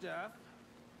stuff.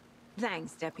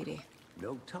 Thanks, Deputy.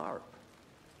 No tarp.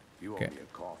 You owe me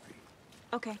a coffee.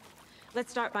 Okay,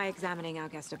 let's start by examining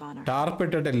our guest of honor. Tarp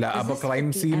ഇട്ടിട്ടില്ല. അപ്പോൾ Does crime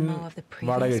this fit scene the MO of the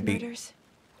vada previous കിട്ടി. murders?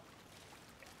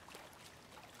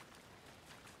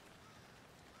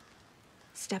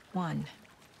 Step 1.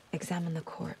 Examine the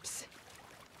corpse.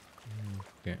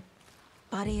 Okay.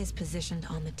 Body is positioned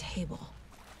on the table.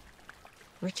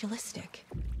 Ritualistic.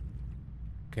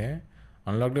 Okay.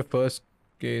 Unlock the first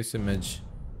case image.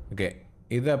 Okay.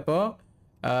 ഇതപ്പോൾ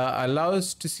allows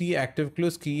to see active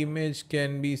clues. Key image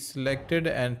can be selected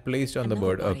and placed on the Another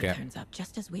board. body Okay. turns up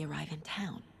just as we arrive in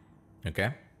town. Okay.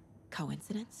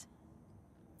 Coincidence?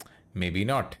 Maybe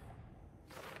not.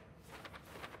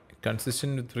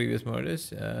 Consistent with previous murders.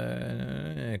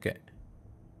 Okay.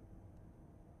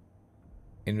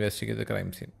 Investigate the crime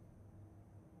scene.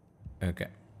 Okay.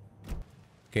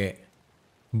 Okay.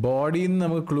 Body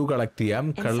നമുക്ക് clue collect ചെയ്യാം.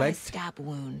 Inside Collect. stab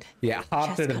wound. Yeah, heart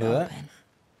Chest cut ഇടുന്നത്. open.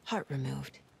 Heart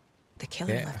removed. The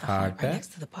killer Okay, left the heart. heart right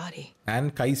next to the body.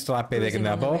 And കൈ strap ചെയ്തേക്കുന്നത്.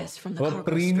 Bruising on അപ്പോൾ the wrist from the cargo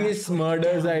previous strap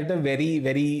മേർഡേഴ്സ് down. ആയിട്ട്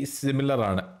very similar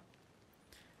ആണ്.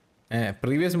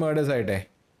 Previous മേർഡേഴ്സ് ആയിട്ടെ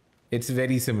it's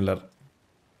very similar.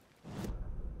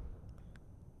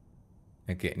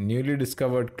 Okay, newly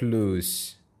discovered clues.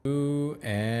 2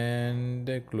 and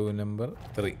clue number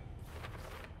 3.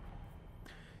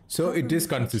 So Heart it is removed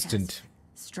from consistent.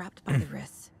 chest, strapped by the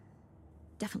wrists.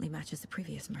 Definitely matches the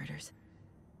previous murders.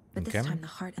 But this Okay. time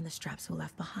the heart and the straps were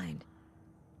left behind.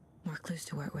 More clues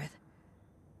to work with.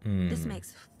 This makes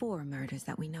 4 murders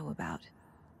that we know about.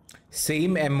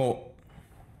 Same MO.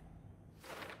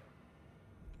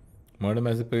 Murder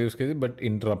as the previous case, but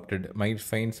interrupted. Might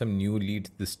find some new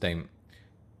leads this time.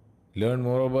 Learn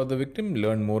more about the victim,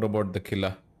 learn more about the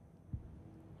killer.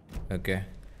 Okay.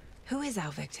 Who is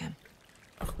our victim?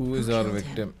 Who is our killed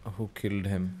victim? Who killed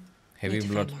him? Heavy Need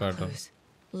to blood find more splatter. clues.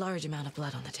 Large amount of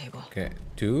blood on the table. Okay.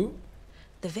 2.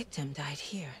 The victim died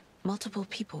here. Multiple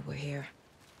people were here.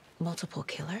 Multiple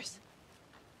killers?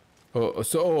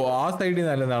 ആ സൈഡിൽ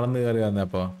നിന്നല്ല നടന്നു കയറി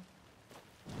വന്നപ്പോ.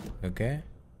 Okay.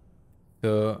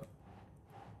 So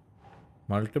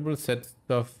multiple sets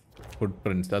of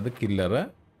footprints. അത് killer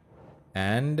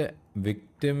and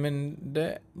വിക്ടിമിൻ്റെ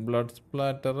blood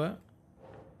splatter.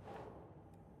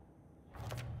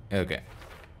 Okay.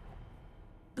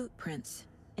 Boot prints,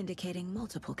 indicating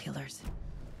multiple killers.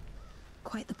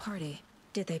 Quite the party.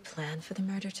 Did they plan for the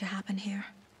murder to happen here?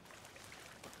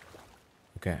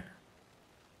 Okay.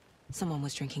 Someone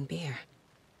was drinking beer.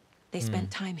 They spent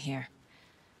time here,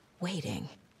 waiting.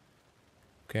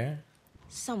 Okay.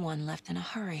 Someone left in a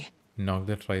hurry. Knock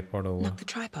the tripod over. Knocked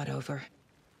the tripod over.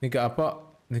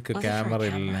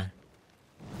 camera.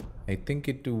 I think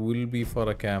it will be for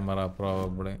a camera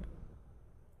probably.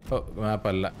 Oh, map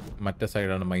alla. Matta side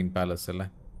on Mine Palace.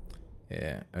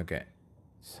 Yeah, okay.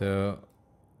 So,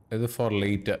 this is for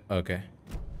later. Okay.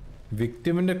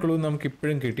 Victim in the clue namukku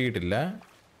ippozhum kittiyilla.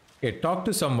 Okay, talk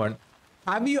to someone.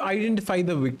 Have you identified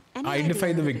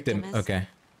the victim? Okay.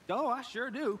 Oh, I sure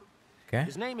do. Okay.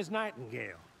 His name is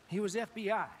Nightingale. He was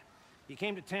FBI. He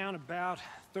came to town about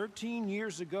 13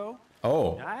 years ago.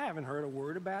 Oh. I haven't heard a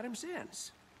word about him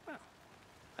since. Well,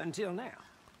 until now.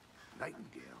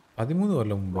 Nightingale. 13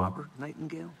 കൊല്ലം മുമ്പ്. Robert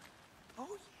Nightingale?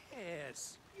 Oh, yes.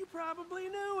 You probably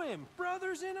knew him.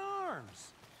 Brothers in arms.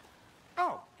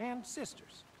 Oh, and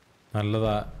sisters.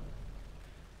 നല്ലതാ.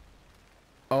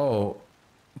 ഓ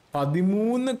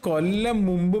 13 കൊല്ലം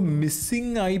മുമ്പ്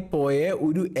missing ആയി പോയ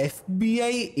ഒരു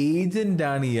FBI agent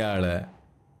ആണ് ഇയാള്.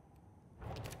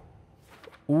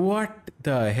 What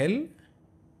the hell?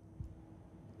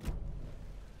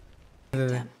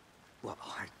 Well,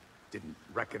 I didn't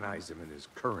recognize him in his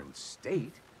current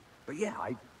state. But yeah,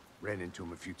 I ran into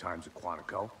him a few times at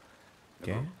Quantico.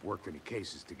 Never worked any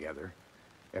cases together.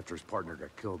 After his partner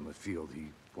got killed in the field, he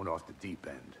went off the deep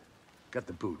end. Got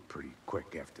the boot pretty quick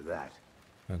after that.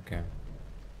 Okay.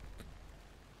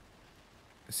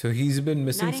 So he's been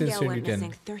missing since 2010. Nightingale went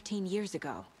missing 13 years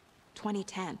ago.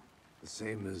 2010. The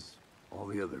same as all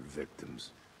the other victims.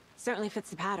 Certainly fits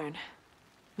the pattern.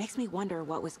 Makes me wonder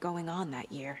what was going on that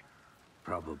year.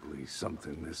 Probably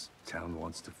something this town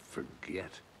wants to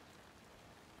forget.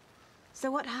 So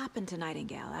what happened to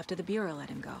Nightingale after the Bureau let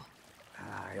him go?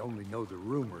 I only know the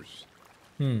rumors.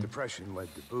 Depression led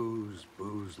to booze,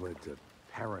 booze led to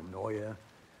paranoia.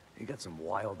 He got some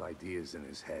wild ideas in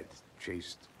his head,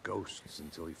 chased ghosts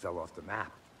until he fell off the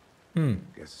map.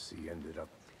 Guess he ended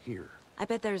up here. I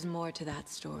bet there's more to that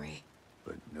story.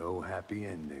 But no happy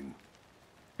ending.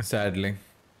 Sadly.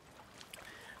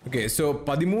 Okay, so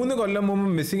 13 കൊല്ലം മുമ്പ്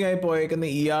missing ആയി പോയേക്കുന്ന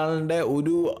ഇയാളുടെ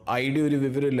ഒരു idea ഒരു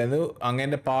വിവരമില്ലെന്ന്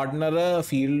അങ്ങനെ partner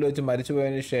ഫീൽഡിൽ വെച്ച് മരിച്ചു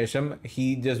പോയതിനു ശേഷം he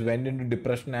just went in to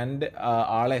depression and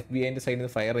ആളെ FBI സൈഡിൽ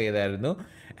നിന്ന് ഫയർ ചെയ്തായിരുന്നു.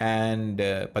 ആൻഡ്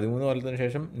 13 കൊല്ലത്തിന്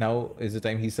ശേഷം now is the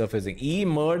time he സർഫേസിങ്. ഈ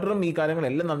മർഡറും ഈ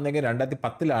കാര്യങ്ങളെല്ലാം നടന്നെങ്കിൽ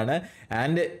 2010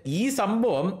 ആൻഡ് ഈ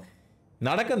സംഭവം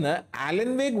നടക്കുന്ന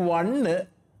ആലൻ വേഗ് 1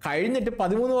 കഴിഞ്ഞിട്ട്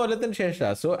 13 കൊല്ലത്തിന്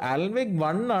ശേഷമാണ്. സോ ആലൻ വേഗ്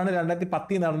 1 ആണ്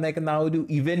 2010 നടന്നേക്കുന്ന ആ ഒരു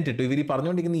ഇവന്റ് കേട്ടോ. ഇവർ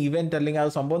പറഞ്ഞുകൊണ്ടിരിക്കുന്ന ഇവന്റ് അല്ലെങ്കിൽ ആ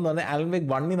സംഭവം എന്ന് പറഞ്ഞാൽ ആലൻ വേഗ്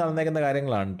 1 നടന്നേക്കുന്ന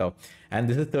കാര്യങ്ങളാണ് കേട്ടോ. And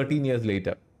this is 13 years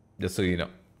later. Just so you know.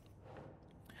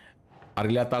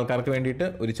 അറിയില്ലാത്ത ആൾക്കാർക്ക് വേണ്ടിയിട്ട്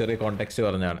ഒരു ചെറിയ കോണ്ടെക്സ്റ്റ്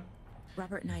പറഞ്ഞാണ്.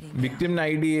 വിക്ടിം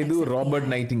ഐഡി ചെയ്തു Robert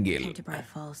Nightingale.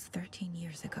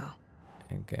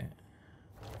 Okay.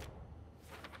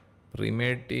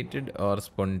 Premeditated or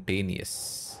spontaneous?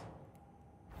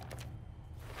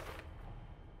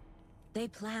 They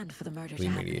planned for the murder to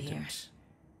happen here,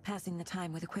 passing the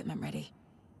time with equipment ready.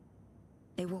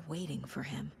 They were waiting for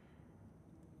him.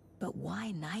 But why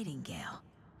Nightingale?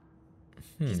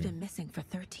 He's been missing for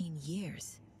 13 years.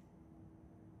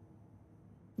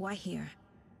 Why here?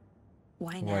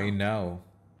 Why now? Why now?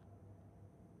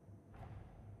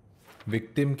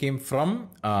 Victim came from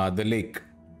the lake.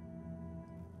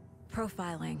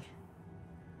 Profiling.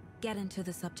 Get into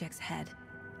the subject's head.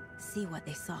 See what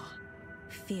they saw.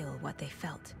 Feel what they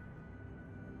felt.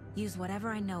 Use whatever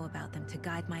I know about them to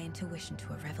guide my intuition to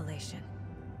a revelation.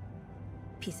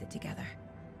 Piece it together.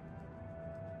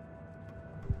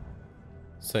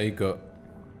 Psycho.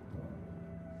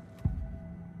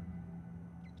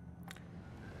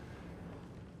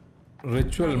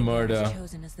 Ritual murder.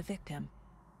 Chosen as the victim.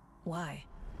 Why?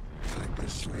 Flip a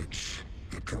switch,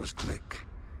 it goes click.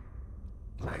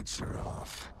 Lights are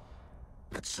off.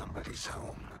 But somebody's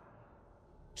home.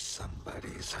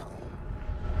 Somebody's home.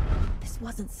 This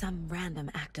wasn't some random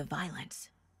act of violence.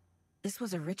 This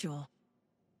was a ritual.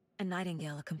 A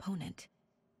Nightingale a component.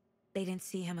 They didn't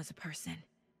see him as a person.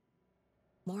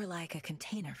 More like a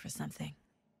container for something.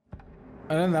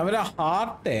 Another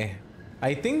heart.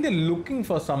 I think they're looking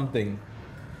for something.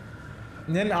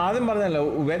 ഞാൻ ആദ്യം പറഞ്ഞല്ലോ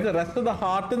where the rest of the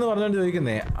heart എന്ന് പറഞ്ഞുകൊണ്ട്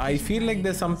ചോദിക്കുന്നേ. I feel like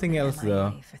there's something else there.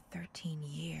 For 13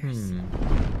 years.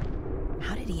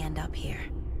 How did he end up here?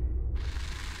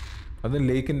 അത്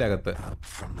ലേക്കിന്റെ അകത്ത്. Up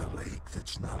from the lake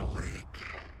that's not a lake.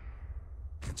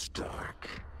 It's dark.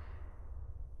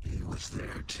 He was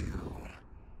there too.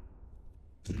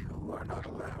 You are not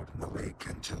allowed in the lake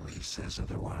until he says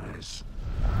otherwise.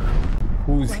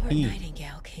 Who's Robert he?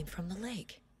 Nightingale came from the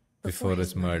lake. Before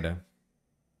his murder.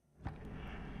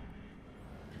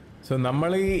 So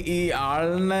നമ്മൾ ഈ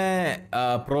ആളിനെ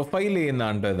profile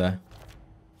ചെയ്യുന്നതാണ് ഇത്.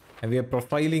 We are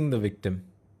profiling the victim,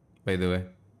 by the way.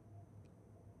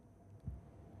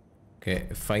 Okay,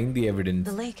 find the evidence.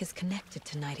 The lake is connected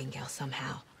to Nightingale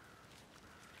somehow.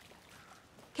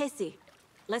 Casey,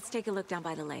 let's take a look down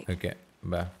by the lake. Okay,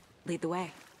 bye. Lead the way.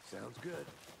 Sounds good.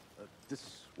 This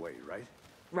way, right?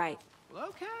 Right. Well,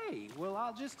 okay. Well,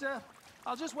 I'll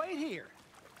just wait here.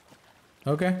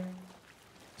 Okay.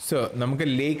 So, നമുക്ക്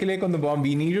ലേക്കിലേക്ക് ഒന്ന് പോകാം.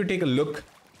 We need to take a look.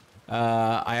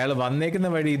 അയാൾ വന്നേക്കുന്ന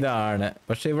വഴി ഇതാണ്.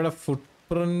 പക്ഷെ ഇവിടെ ഫുട്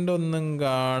print ഒന്നും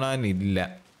കാണാനില്ല.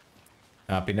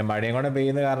 പിന്നെ മഴയും കൂടെ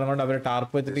പെയ്യുന്ന കാരണം കൊണ്ട് അവർ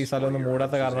ടാർപ്പ് വെച്ചിട്ട് ഈ സ്ഥലം ഒന്നും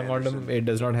മൂടാത്ത കാരണം കൊണ്ടും it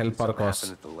does not help our cause.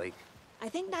 I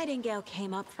think Nightingale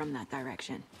came up from that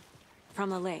direction. From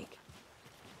the lake.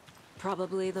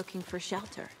 Probably looking for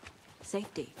shelter.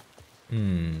 Safety.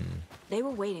 They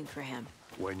were waiting for him.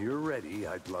 When you're ready,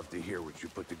 I'd love to hear what you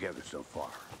put together so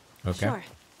far. Okay. Sure.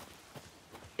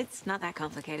 It's not that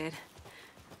complicated.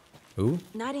 Ooh.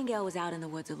 Nightingale was out in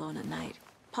the woods alone at night,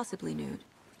 possibly nude.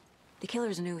 The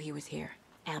killers knew he was here,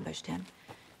 ambushed him,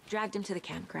 dragged him to the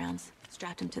campgrounds,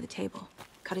 strapped him to the table,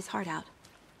 cut his heart out.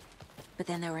 But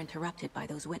then they were interrupted by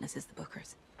those witnesses, the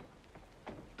Bookers.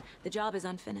 The job is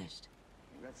unfinished.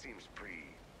 That seems pretty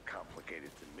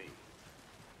complicated to me.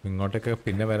 ഇങ്ങോട്ടൊക്കെ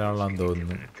പിന്നെ വരാനുള്ളതാന്ന്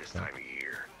തോന്നുന്നു. This time of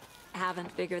year.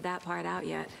 Haven't figured that part out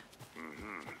yet.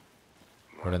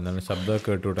 ഇവിടെ എന്താണ് ശബ്ദമൊക്കെ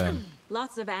കേട്ടൂടെ?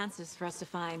 Lots of answers for us to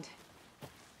find.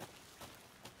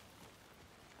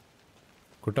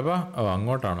 Kuttappa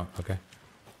അങ്ങോട്ടാണോ? Okay.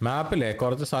 മാപ്പിലെ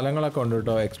കുറച്ച് സ്ഥലങ്ങളൊക്കെ ഉണ്ട്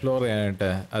കേട്ടോ എക്സ്പ്ലോർ ചെയ്യാനായിട്ട്.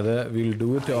 അത് will do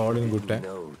it all in good time.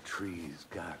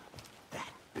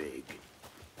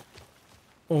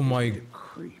 Oh my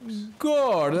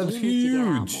God, that's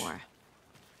huge.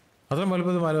 അത്ര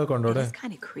വലുപ്പത്തിൽ മരമൊക്കെ ഉണ്ടോ അവിടെ?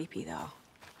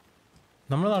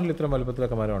 നമ്മുടെ നാട്ടിൽ ഇത്ര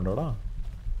വലുപ്പത്തിലൊക്കെ മരം ഉണ്ടോടാ?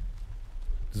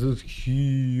 This is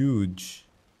huge.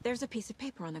 There's a piece of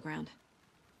paper on the ground.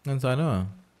 സാധനമാ?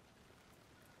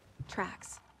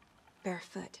 Tracks.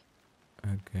 Barefoot.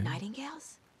 Okay. Nightingales?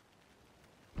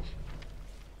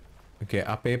 Okay,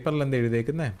 ആ പേപ്പറിൽ എന്താ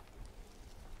എഴുതിയേക്കുന്നേ?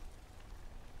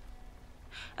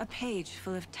 A page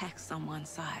full of text on one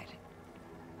side.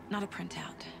 Not a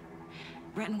printout.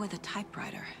 Written with a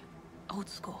typewriter. Old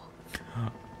school.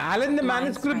 Alan the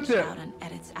manuscript. Out and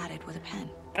edits added with a pen.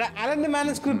 Alan the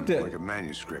manuscript. Like a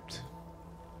manuscript.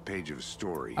 Page of a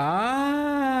story.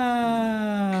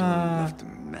 Killer left a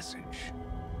message.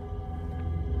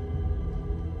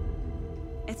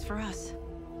 It's for us.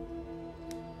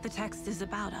 The text is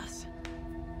about us.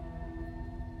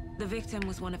 The victim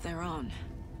was one of their own.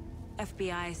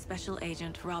 FBI Special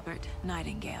Agent Robert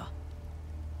Nightingale.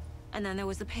 And then there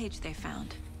was the page they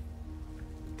found.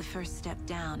 The first step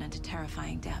down into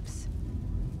terrifying depths.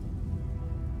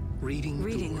 Reading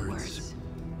the words.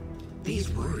 These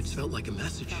words felt like a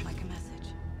message.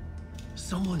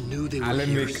 Someone knew they were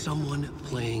here. Someone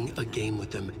playing a game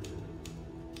with them.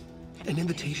 An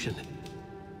invitation.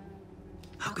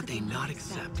 How could they not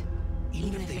accept,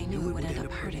 even if they knew it would end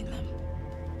up hurting them?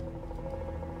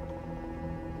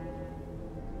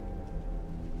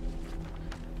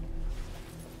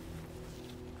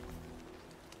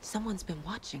 Someone's been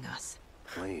watching us.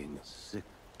 Playing a sick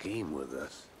game with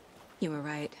us. You were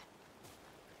right.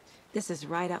 This is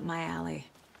right up my alley.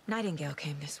 Nightingale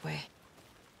came this way.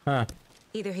 Huh.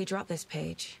 Either he dropped this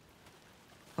page,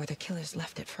 or the killers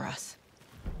left it for us.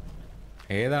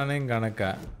 ഏതാണെങ്കിലും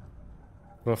കണക്കാ.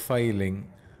 Profiling.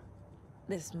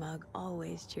 This mug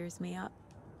always cheers me up.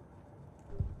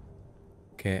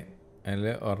 Okay.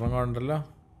 അതില് ഒരെണ്ണം കൊണ്ടല്ലോ.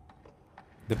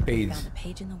 The page. Found a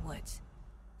page in the woods.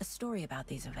 A story about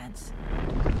these events.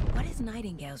 What is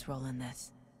Nightingale's role in this?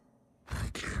 I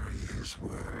carry his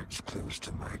words close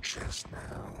to my chest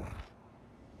now.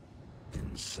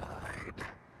 Inside,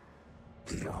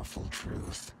 the awful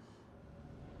truth.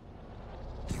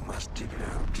 You must dig it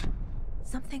out.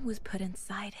 Something was put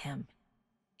inside him.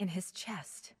 In his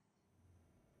chest.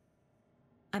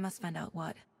 I must find out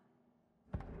what.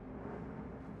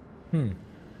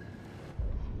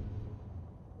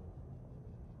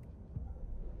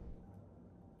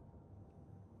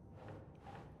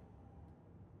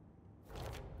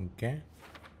 Okay.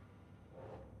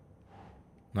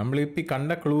 നമ്മളിപ്പോ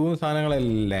കണ്ട ക്ലൂവും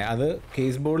സാധനങ്ങളല്ലേ അത്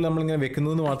case ബോർഡിൽ നമ്മളിങ്ങനെ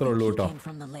വെക്കുന്നു എന്ന് മാത്രമേ ഉള്ളൂ കേട്ടോ.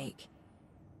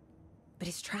 But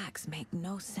his tracks make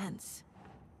no sense.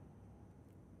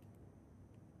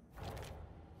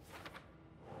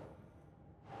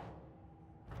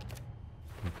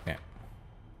 Okay.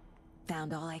 Found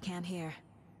all I can here.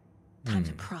 Time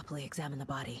to properly examine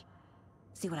the body.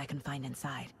 See what I can find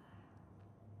inside.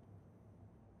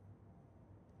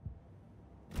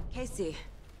 Casey,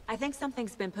 I think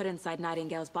something's been put inside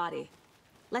Nightingale's body.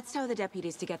 Let's tell the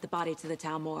deputies to get the body to the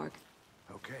town morgue.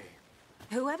 Okay.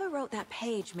 Whoever wrote that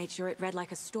page made sure it read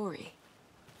like a story.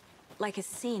 Like a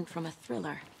scene from a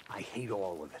thriller. I hate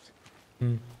all of it.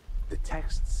 The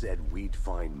text said we'd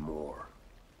find more.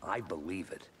 I believe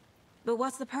it. But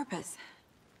what's the purpose?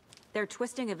 They're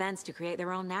twisting events to create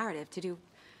their own narrative. To do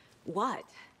what?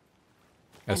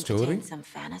 A story? Entertain some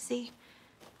fantasy?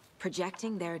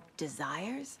 Projecting their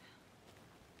desires?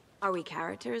 Are we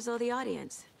characters or the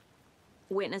audience?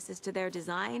 Witnesses to their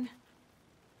design?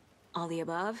 All the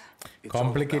above? It's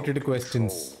Complicated all about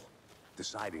questions. control.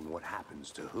 Deciding what happens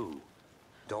to who.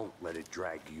 Don't let it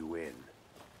drag you in.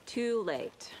 Too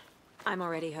late. I'm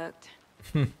already hooked.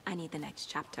 I need the next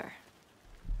chapter.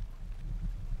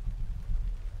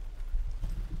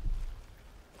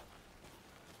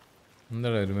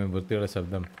 എന്താണ് ഒരു വൃത്തിയുടെ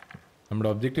ശബ്ദം? നമ്മുടെ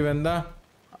objective എന്താ?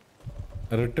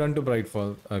 Return to bright fall.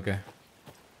 Okay,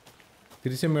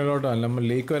 തിരിച്ച് മേളോട്ടാണ്. നമ്മൾ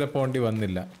ലേക്ക് വരെ പോകേണ്ടി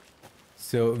വന്നില്ല.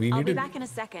 So we I'll need be to back in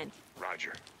a second.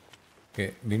 Roger. Okay,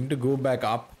 we need to go back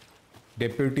up.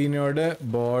 ഡെപ്യൂട്ടീനോട്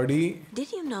body.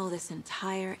 Did you know this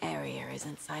entire area is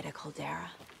inside a caldera?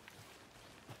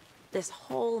 This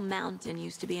whole mountain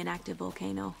used to be an active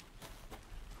volcano.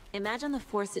 Imagine the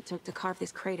force it took to carve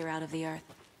this crater out of the earth.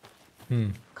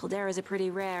 Calderas are pretty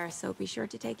rare, so be sure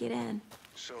to take it in.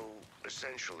 So,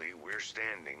 essentially, we're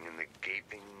standing in the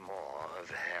gaping maw of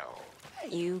hell.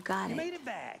 You got You it. made it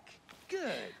back.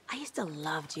 Good. I used to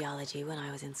love geology when I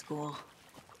was in school.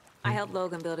 I helped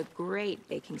Logan build a great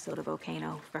baking soda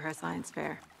volcano for her science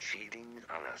fair. Cheating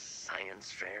on a science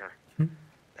fair?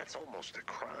 That's almost a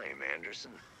crime,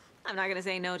 Anderson. I'm not gonna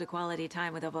say no to quality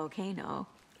time with a volcano.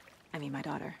 I mean, my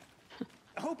daughter.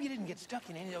 I hope you didn't get stuck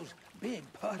in any of those big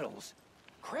puddles.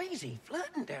 Crazy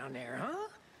flooding down there, huh?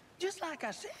 Just like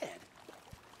I said.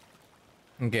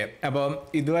 Okay, അപ്പോൾ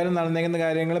ഇതുവരെ നടന്നേക്കുന്ന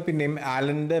കാര്യങ്ങൾ പിന്നെയും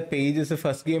ആലൻ്റെ pages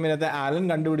first ഗെയിമിനകത്ത് ആലൻ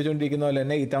കണ്ടുപിടിച്ചുകൊണ്ടിരിക്കുന്ന പോലെ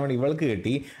തന്നെ ഇത്തവണ ഇവൾക്ക്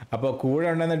കിട്ടി. അപ്പോൾ കൂടെ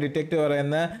ഉണ്ടെന്ന ഡിറ്റക്റ്റീവ്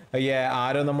പറയുന്ന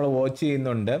ആരോ നമ്മൾ വാച്ച്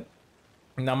ചെയ്യുന്നുണ്ട്.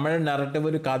 നമ്മുടെ നറേറ്റീവ്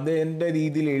ഒരു കഥേൻ്റെ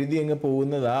രീതിയിൽ എഴുതി അങ്ങ്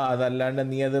പോകുന്നതാ. അതല്ലാണ്ട്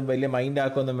നീ അത് വലിയ മൈൻഡ്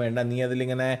ആക്കൊന്നും വേണ്ട. നീ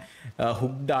അതിലിങ്ങനെ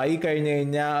ഹുക്ഡ് ആയി കഴിഞ്ഞ്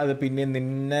കഴിഞ്ഞാൽ അത് പിന്നെ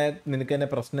നിനക്ക് തന്നെ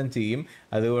പ്രശ്നം ചെയ്യും.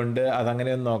 അതുകൊണ്ട്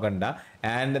അതങ്ങനെയൊന്നും നോക്കണ്ട.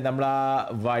 ആൻഡ് നമ്മൾ ആ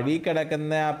വഴി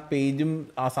കിടക്കുന്ന ആ പേജും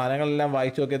ആ സാധനങ്ങളെല്ലാം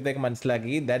വായിച്ചു നോക്കിയപ്പോഴത്തേക്ക്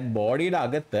മനസ്സിലാക്കി ദാറ്റ് ബോഡിയുടെ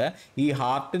അകത്ത് ഈ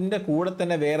ഹാർട്ടിൻ്റെ കൂടെ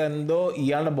തന്നെ വേറെ എന്തോ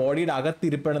ഇയാളുടെ ബോഡിയുടെ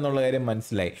അകത്തിരിപ്പണെന്നുള്ള കാര്യം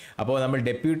മനസ്സിലായി. അപ്പോൾ നമ്മൾ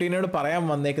ഡെപ്യൂട്ടീനോട് പറയാൻ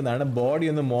വന്നേക്കുന്നതാണ് ബോഡി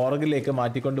ഒന്ന് മോർഗിലേക്ക്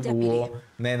മാറ്റിക്കൊണ്ട് പോവോ,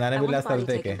 നനവില്ലാ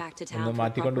സ്ഥലത്തേക്ക് ഒന്ന്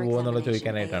മാറ്റിക്കൊണ്ട് പോവോ എന്നുള്ളത്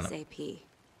ചോദിക്കാനായിട്ടാണ്.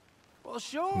 Well,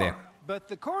 sure. Yeah. But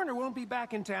the coroner won't be back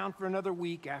in town for another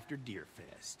week after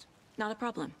Deerfest. Not a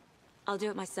problem. I'll do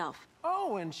it myself. Oh,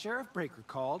 and Sheriff Breaker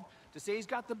called to say he's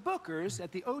got the bookers at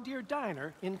the Oh Dear Diner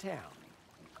in town.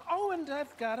 Oh, and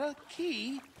I've got a key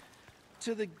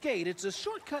to the gate. It's a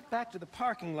shortcut back to the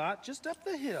parking lot just up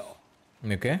the hill.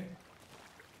 Okay.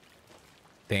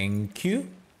 Thank you.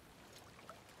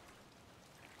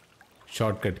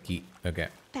 Shortcut key. Okay.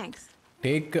 Thanks.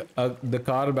 Take the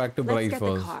car back to Let's Bright get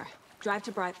Falls. the car. Drive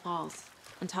to Bright Falls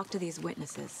and talk to these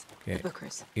witnesses, Okay. the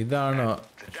bookers. ഇതാണ്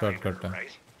The shortcut. diner,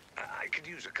 right? I could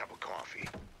use a cup of coffee.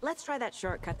 Let's try that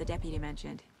shortcut the deputy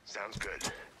mentioned. Sounds good.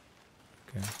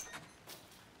 Okay.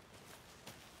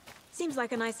 Seems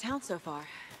like a nice town so far.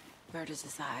 Murders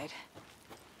aside.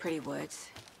 Pretty woods.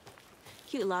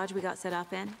 Cute lodge we got set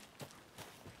up in.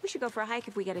 We should go for a hike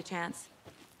if we get a chance.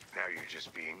 Now you're just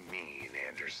being mean,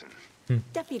 Anderson.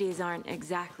 Deputies aren't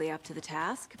exactly up to the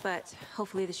task, but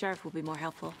hopefully the sheriff will be more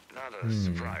helpful. Not a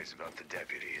surprise about the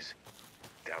deputies.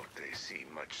 Doubt they see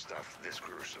much stuff this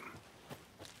gruesome.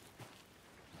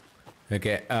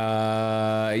 Okay.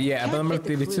 അപ്പോൾ നമ്മൾ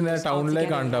തിരിച്ച്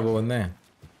ടൗണിലേക്കാണ് പോകുന്നേ.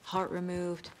 Heart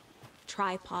removed,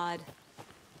 tripod,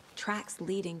 tracks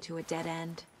leading to a dead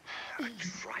end. A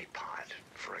tripod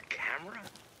for a camera?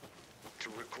 To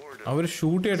record a... our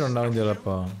shoot ചെയ്തിട്ടുണ്ടാവും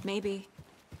ചിലപ്പോ. Maybe.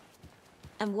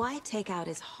 And why take out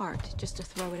his heart just to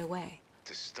throw it away?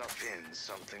 To stuff in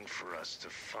something for us to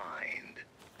find.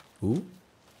 Ooh.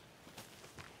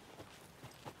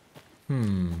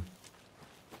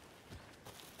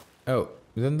 Oh,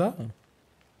 ഇതെന്താ?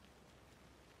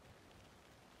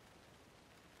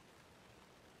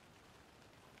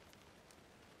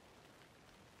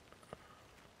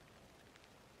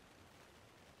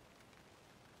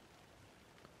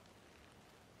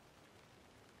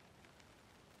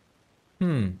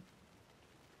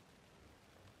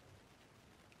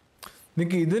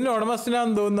 നിനക്ക് ഇതിന്റെ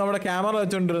ഉടമസ്ഥനാന്ന് തോന്നുന്നു അവിടെ camera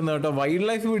വെച്ചോണ്ടിരുന്നത് കേട്ടോ. Wild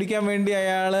life പിടിക്കാൻ വേണ്ടി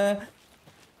അയാള്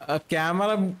ക്യാമറ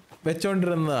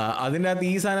വെച്ചോണ്ടിരുന്നതാ. അതിൻ്റെ അകത്ത്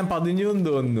ഈ സാധനം പതിഞ്ഞു എന്ന്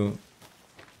തോന്നുന്നു.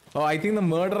 ഓ, I think the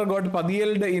murder got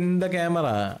പതിയൽഡ് in the camera.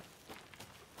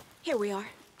 Here we are.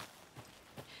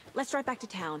 Let's drive back to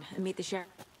town and meet the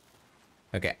sheriff.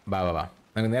 Okay, ബാ.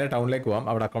 നമുക്ക് നേരെ ടൗണിലേക്ക് പോവാം.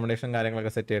 അവിടെ അക്കോമഡേഷൻ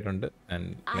കാര്യങ്ങളൊക്കെ സെറ്റ് ചെയ്തിട്ടുണ്ട്.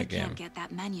 I can't get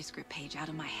that manuscript page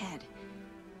out of my head.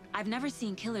 I've never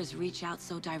seen killers reach out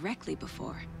so directly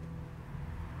before.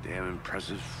 Damn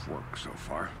impressive work so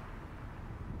far.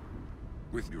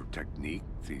 With your technique,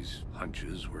 these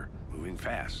hunches were moving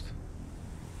fast.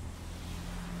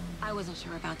 I wasn't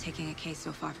sure about taking a case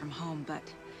so far from home, but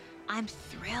I'm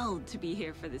thrilled to be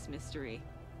here for this mystery.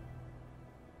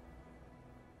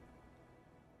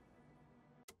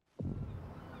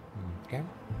 Okay.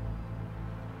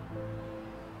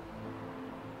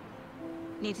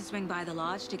 Need to swing by the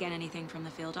lodge to get anything from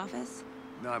the field office?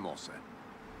 No, I'm all set.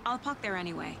 I'll park there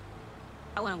anyway.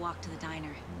 I want to walk to the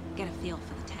diner, get a feel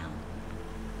for the town.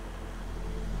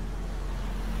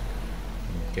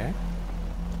 Okay.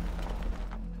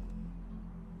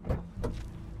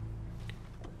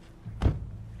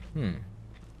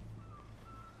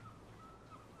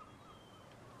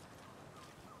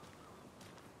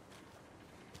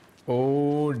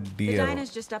 Oh The dear.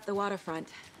 diner's just up the waterfront.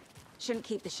 Shouldn't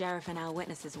keep the sheriff and our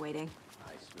witnesses waiting.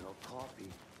 I smell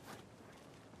coffee.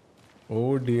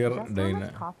 Oh dear, Just how Dana.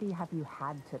 much coffee have you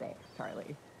had today,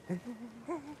 Charlie?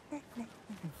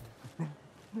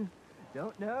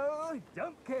 Don't know,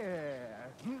 don't care.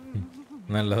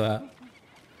 നല്ലതാ.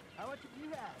 How much have you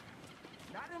had?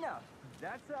 Not enough.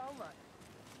 That's how much.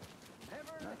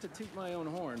 Not to toot my own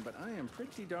horn, but I am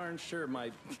pretty darn sure my,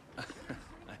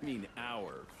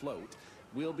 our float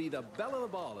will be the belle of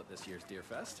the ball at this year's Deer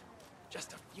Fest. Just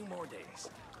a few more days.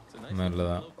 It's a nice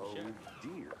നല്ലതാ. Oh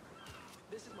dear.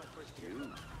 This is my first year.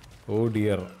 Oh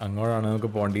dear, അങ്ങോട്ടാണ് നമുക്ക്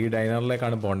പോകേണ്ടത്. ഈ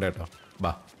ഡൈനറിലേക്കാണ് പോകേണ്ടത് കേട്ടോ.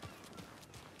 ബാ.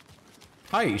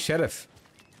 Hi Sharif.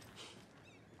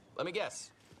 Let me guess.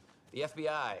 The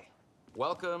FBI.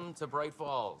 Welcome to Bright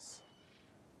Falls.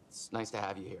 It's nice to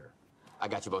have you here. I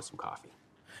got you both some coffee.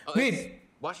 Oh, Wait. it's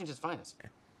Washington's finest.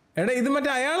 എടാ ഇത്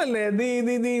മറ്റേ അയാളല്ലേ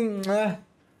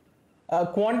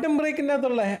ക്വാണ്ടം ബ്രേക്കിന്റെ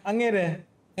അകത്തുള്ള അങ്ങേര്?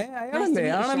 അയാളല്ലേ?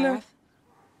 ആണല്ലോ.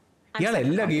 ഇയാൾ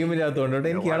എല്ലാ ഗെയിമിനകത്തുണ്ട്.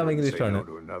 എനിക്ക് ഇയാളെ ഭയങ്കര ഇഷ്ടമാണ്.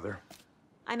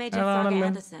 I'm Agent Saga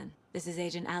Anderson. This is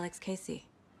Agent Alex Casey.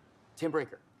 Tim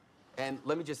Breaker. And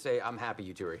let me just say, I'm happy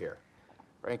you two are here.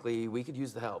 Frankly, we could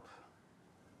use the help.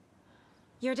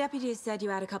 Your deputies said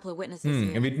you had a couple of witnesses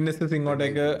here. Witnesses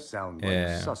ഇങ്ങോട്ടേക്ക്. Sound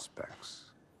like suspects.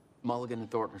 Mulligan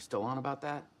and Thornton are still on about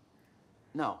that?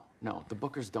 No. The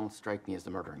Bookers don't strike me as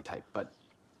the murdering type, but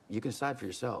you can decide for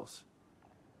yourselves.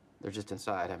 They're just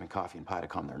inside having coffee and pie to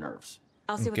calm their nerves.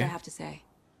 I'll see what I have to say.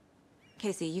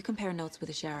 Casey, you compare notes with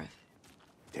the sheriff.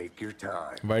 Take your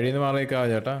time. വഴിന്ന് മാറിയേക്കാ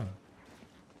ചേട്ടാ.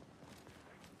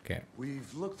 Okay.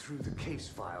 We've looked through the case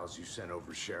files you sent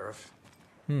over, Sheriff.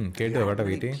 കേട്ടോ How കേട്ടോ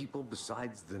many വീട്ടിൽ. people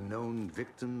besides the known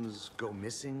victims go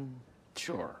missing?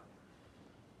 Sure.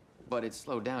 But it's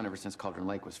slowed down ever since Cauldron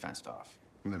Lake was fenced off.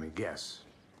 Let me guess.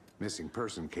 Missing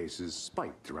person cases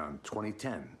spiked around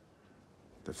 2010.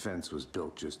 The fence was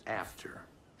built just after.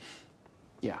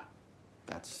 Yeah,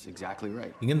 that's exactly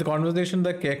right. ഇങ്ങനത്തെ conversation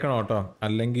കേൾക്കണം കേട്ടോ,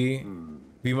 അല്ലെങ്കിൽ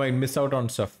we might miss out on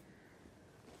stuff.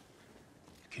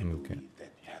 Okay.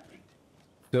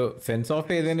 So fence of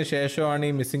ചെയ്തതിന് ശേഷമാണ്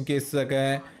ഈ missing cases ഒക്കെ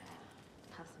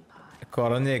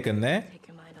കുറഞ്ഞേക്കുന്നേ.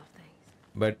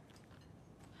 But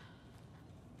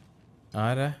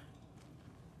ആരാ?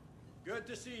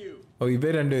 ഓ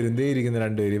ഇവർ രണ്ടുപേരും ഇതേ ഇരിക്കുന്ന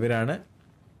രണ്ടുപേരും ഇവരാണ്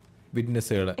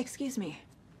വിറ്റ്നസ്സുകൾ. Excuse me.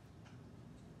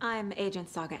 I'm Agent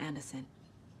Saga Anderson.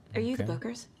 Are you the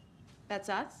Bookers? That's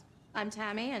us. I'm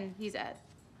Tammy and he's Ed.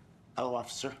 Hello,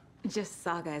 officer. Just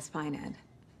Saga is fine, Ed.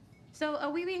 So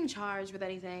are we being charged with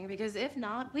anything? Because if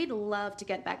not, we'd love to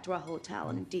get back to our hotel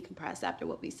and decompress after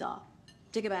what we saw.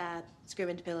 Take a bath,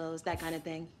 scream into pillows, that kind of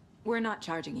thing. We're not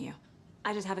charging you.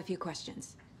 I just have a few questions.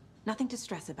 Nothing to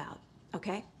stress about,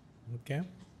 okay? Okay.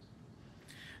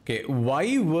 Okay, why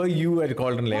were you at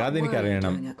Cauldron Lake? അതെനിക്ക്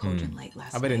അറിയണം.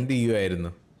 അവരെന്ത്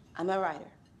ചെയ്യുമായിരുന്നു? I'm a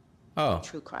writer. Oh.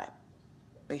 True crime.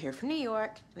 We're here from New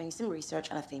York, doing some research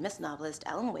on a famous novelist,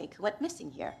 Alan Wake, who went missing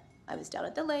here. I was down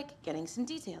at the lake, getting some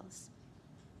details.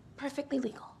 Perfectly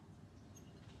legal.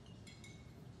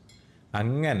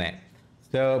 അങ്ങനെ.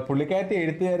 So പുള്ളിക്കാരത്തി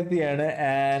എഴുത്തുകാരത്തിയാണ്.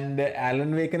 And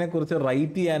ആലൻ വേക്കിനെ കുറിച്ച്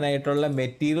right ചെയ്യാനായിട്ടുള്ള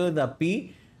material തപ്പി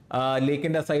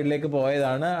ലേക്കിന്റെ സൈഡിലേക്ക്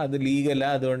പോയതാണ്. അത് ലീഗല്ല,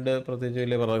 അതുകൊണ്ട് പ്രത്യേകിച്ച്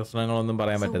വലിയ പ്രശ്നങ്ങളൊന്നും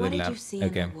പറയാൻ പറ്റത്തില്ല.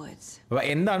 ഓക്കെ, അപ്പൊ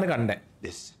എന്താണ് കണ്ടേ?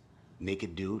 This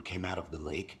naked dude came out of the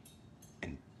lake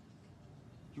and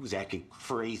he was acting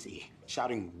crazy,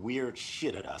 shouting weird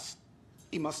shit at us.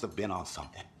 He must have been on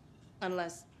something.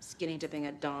 Unless skinny dipping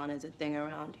at dawn is a thing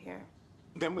around here.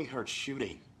 Then we heard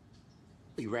shooting.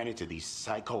 We ran into these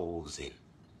psychos in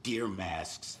deer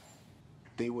masks.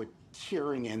 They were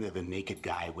tearing into the naked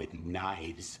guy with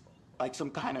knives, like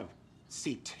some kind of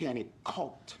satanic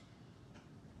cult.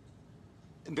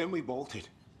 And then we bolted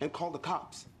and called the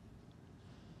cops.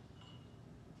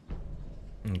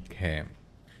 Okay.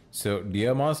 So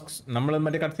dear mask നമ്മൾ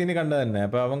മറ്റേ കട്ട്സീന് കണ്ടത് തന്നെ.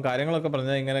 അപ്പോൾ അവൻ കാര്യങ്ങളൊക്കെ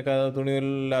പറഞ്ഞാൽ ഇങ്ങനെയൊക്കെ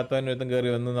തുണിയില്ലാത്തവനൊരുത്തും കയറി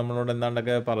വന്ന് നമ്മളോട്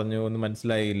എന്താണ്ടൊക്കെ പറഞ്ഞു, ഒന്നും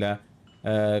മനസ്സിലായില്ല.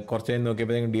 കുറച്ച് കഴിഞ്ഞ്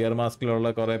നോക്കിയപ്പോഴത്തേക്കും ഡിയർ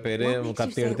മാസ്കിലുള്ള കുറേ പേര്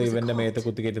കത്തിയെടുത്ത് ഇവൻ്റെ മേത്ത്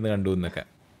കുത്തിക്കയറ്റുന്ന കണ്ടു എന്നൊക്കെ.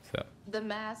 The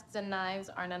masks and knives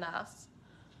aren't enough.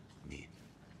 I mean,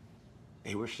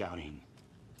 they were shouting,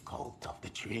 "Cult of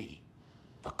the tree,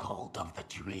 the cult of the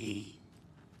tree,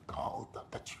 cult of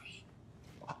the tree."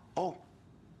 Oh,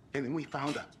 and then we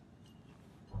found her.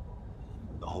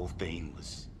 The whole thing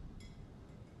was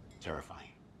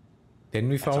terrifying. Then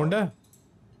we found her.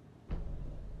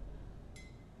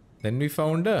 Then we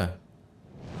found her.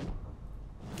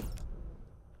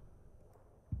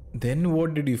 Then what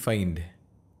did you find?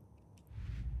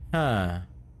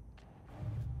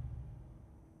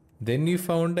 Then you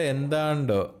found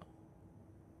എന്താണ്ടോ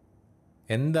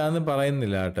എന്താന്ന്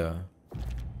പറയുന്നില്ല കേട്ടോ.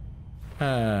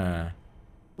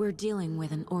 We're dealing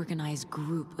with an organized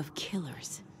group of killers,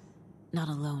 not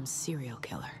a lone serial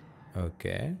killer.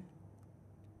 Okay.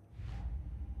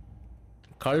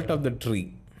 Cult of the tree.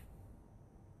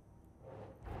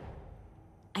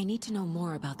 I need to know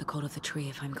more about the cult of the tree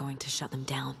if I'm going to shut them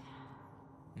down.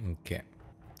 Okay.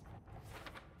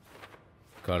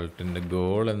 Cultന്റെ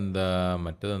goal എന്താ,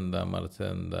 മറ്റേതെന്താ,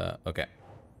 മറിച്ചതെന്താ? Okay.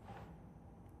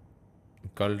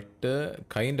 Cult,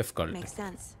 kind of cult. Makes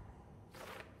sense.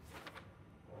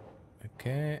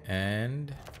 Okay, and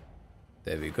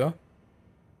there we go.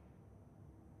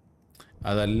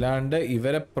 അതല്ലാണ്ട്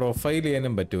ഇവരെ profile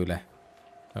ചെയ്യാനും പറ്റൂലേ?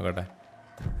 നോക്കട്ടെ.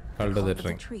 Cult of the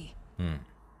tree.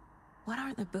 What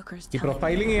are the bookers ഈ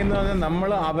profiling ചെയ്യുന്ന പറഞ്ഞാൽ നമ്മൾ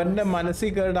അവന്റെ മനസ്സിൽ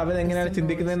കേട്ട് അവൻ എങ്ങനെയാണ്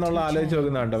ചിന്തിക്കുന്നതെന്നുള്ള ആലോചിച്ച്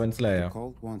നോക്കുന്നുണ്ടോ? മനസ്സിലായോ?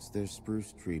 Cult wants their spruce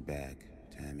tree bag,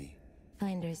 Tammy.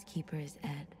 Finders keepers,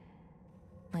 Ed.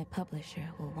 My publisher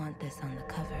will want this on the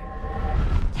cover.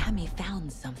 Tammy found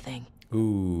something.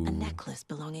 Ooh. A necklace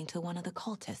belonging to one of the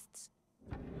cultists.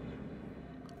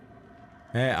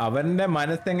 അവന്റെ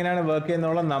മനസ്സ് എങ്ങനെയാണ് വർക്ക്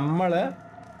ചെയ്യുന്നുള്ള നമ്മള്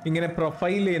ഇങ്ങനെ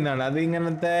profile ചെയ്യുന്നതാണ്. അത്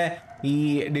ഇങ്ങനത്തെ ഈ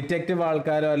detective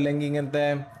ആൾക്കാരോ അല്ലെങ്കിൽ ഇങ്ങനത്തെ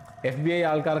FBI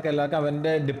ആൾക്കാർക്ക് എല്ലാവർക്കും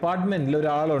അവന്റെ ഡിപ്പാർട്ട്മെന്റിൽ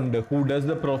ഒരാളുണ്ട് who does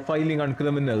the profiling on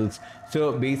criminals. So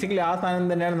basically ആ സാധനം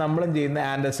തന്നെയാണ് നമ്മളും ചെയ്യുന്ന,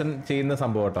 ആൻഡർസൺ ചെയ്യുന്ന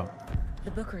സംഭവം കേട്ടോ.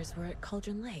 The bookers were at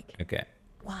Cauldron Lake. Okay.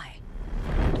 Why?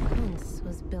 Quince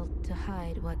was built to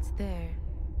hide what's there.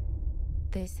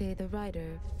 They say the writer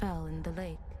fell in the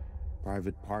lake.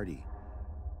 Private party.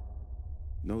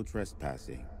 No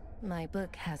trespassing. My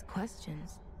book has questions.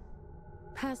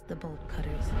 Past the bolt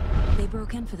cutters. They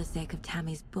broke in for the sake of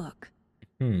Tammy's book.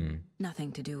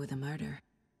 Nothing to do with the murder.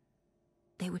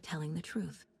 They were telling the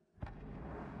truth.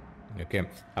 Okay.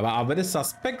 അപ്പോൾ അവര്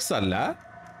suspects അല്ല,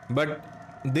 but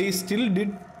they still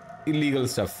did illegal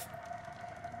stuff.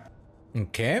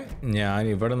 Okay. ഞാൻ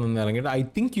ഇവിടെ നിന്ന് ഇറങ്ങിയിട്ട് I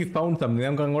think you found something.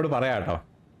 നമുക്ക് അങ്ങോട്ട് പറയാം കേട്ടോ.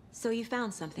 So you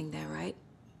found something there, right?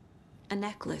 A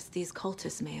necklace these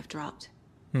cultists may have dropped.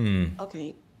 Okay.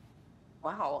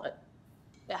 Wow.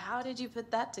 How did you put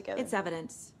that together? It's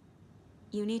evidence.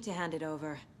 You need to hand it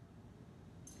over.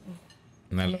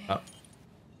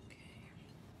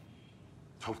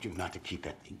 Told you not to keep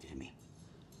that thing to me.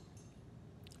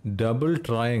 Double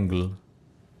triangle.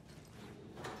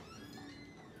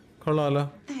 കൊള്ളാലോ.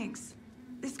 Thanks.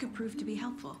 This could prove to be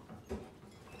helpful.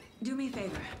 Do me a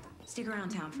favor. Stick around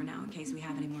town for now in case we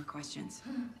have any more questions.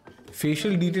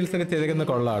 Facial details ഒക്കെ ചെയ്തേക്കുന്ന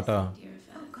കൊള്ളാം കേട്ടോ.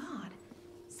 Oh God.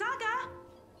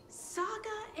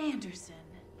 Saga Anderson.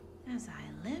 As I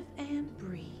live and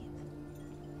breathe.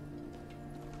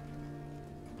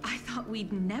 I thought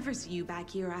we'd never see you back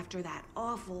here after that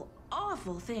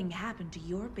awful thing happened to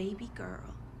your baby girl.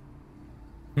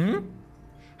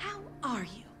 How are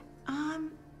you? I'm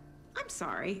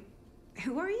sorry.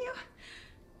 Who are you?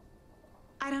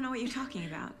 I don't know what you're talking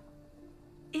about.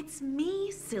 It's me,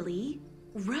 silly.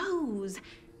 Rose.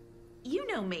 You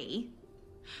know me.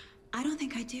 I don't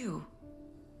think I do.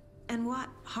 And what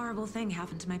horrible thing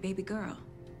happened to my baby girl?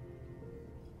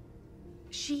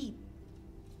 She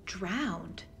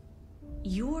drowned.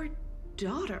 Your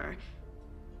daughter.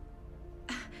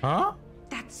 Huh?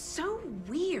 That's so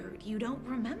weird you don't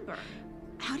remember.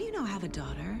 How do you know I have a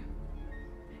daughter?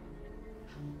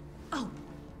 Oh,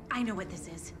 I know what this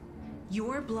is.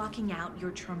 You're blocking out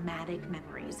your traumatic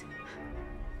memories.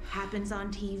 Happens on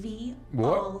TV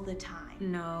all the time.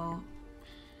 No.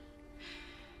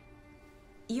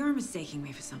 You're mistaking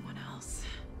me for someone else.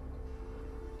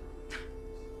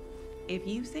 If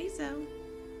you say so.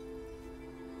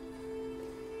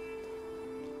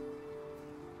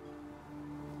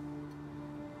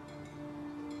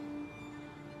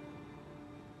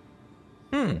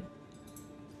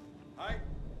 Hi.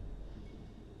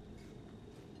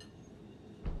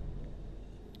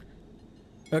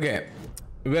 Okay.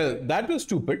 Well, that was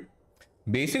stupid.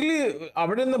 Basically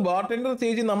അവിടെ നിന്ന് bartender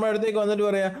ചേച്ചി നമ്മുടെ അടുത്തേക്ക് വന്നിട്ട്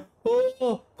പറയാ, ഓ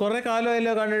കുറെ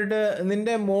കാലമായല്ലോ കണ്ടിട്ട്,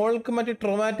 നിന്റെ മോൾക്ക് മറ്റേ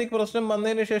ട്രോമാറ്റിക് പ്രശ്നം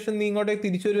വന്നതിന് ശേഷം നീ ഇങ്ങോട്ടേക്ക്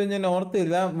തിരിച്ചു വരുമെന്ന് ഞാൻ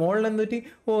ഓർത്തില്ല, മോളിൽ എന്തുപറ്റി,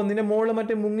 ഓ നിന്റെ മോള്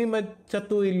മറ്റേ മുങ്ങി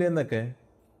ചത്തുപോയില്ല എന്നൊക്കെ.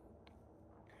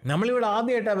 നമ്മളിവിടെ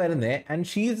ആദ്യമായിട്ടാണ് വരുന്നത് ആൻഡ്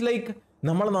ഷീസ് ലൈക്ക്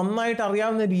നമ്മൾ നന്നായിട്ട്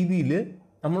അറിയാവുന്ന രീതിയിൽ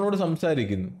നമ്മളോട്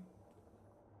സംസാരിക്കുന്നു.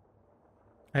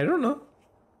 I don't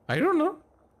know.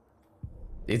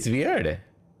 It's weird.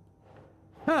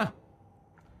 Huh.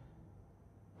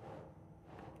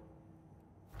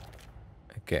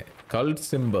 Okay, cult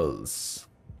symbols.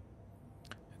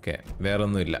 Okay,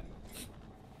 വേറൊന്നുമില്ല.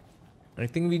 I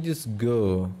think we just go.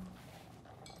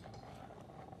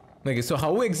 Okay, so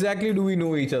how exactly do we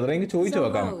know each other? So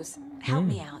Rose, help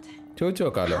me out. How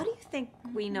do you think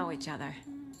we know each other?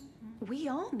 We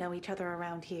all know each other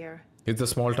around here. It's a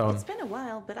small town. It's been a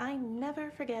while, but I never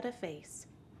forget a face.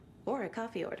 Or a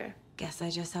coffee order. Guess I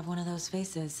just have one of those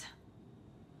faces.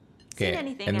 Okay. Seen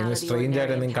anything And out then of the strange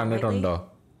ordinary in town lately? lately?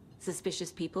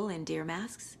 Suspicious people in deer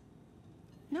masks?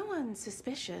 No one's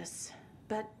suspicious.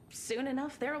 But soon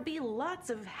enough, there'll be lots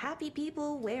of happy people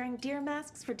wearing deer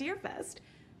masks for Deerfest.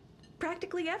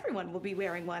 Practically everyone will be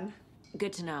wearing one.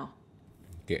 Good to know.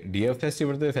 Okay, Deerfest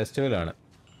ഇവിടുത്തെ festival ആണ്.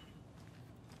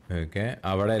 Okay,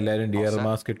 അവിടെ എല്ലാവരും dear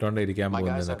mask ഇട്ടുകൊണ്ട് ഇരിക്കാൻ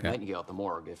പോകുന്നതൊക്കെ. My guys have met you at the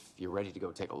morgue if you're ready to go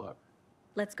take a look.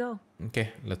 Let's go. Okay,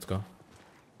 let's go.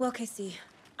 Well, Casey,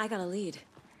 I got a lead.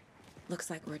 Looks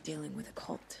like we're dealing with a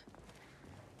cult.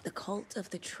 The cult of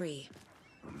the tree.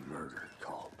 A murder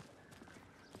cult.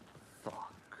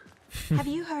 Fuck. Have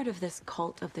you heard of this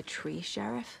cult of the tree,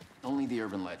 Sheriff? Only the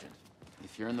urban legend.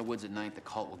 If you're in the woods at night, the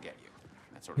cult will get you.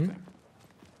 That sort of thing.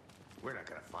 We're not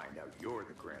gonna find out you're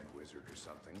the Grand Wizard or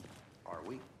something, are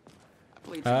we? I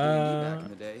played some D&D back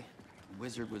in the day.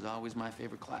 Wizard was always my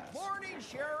favorite class. Morning,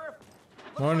 Sheriff.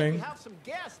 Morning. Like we have some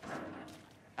guests.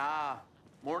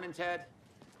 Morning, Ted.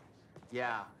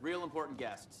 Yeah, real important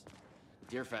guests.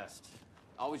 Deerfest.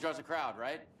 Always draws a crowd,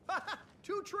 right?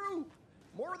 Too true.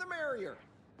 More the merrier.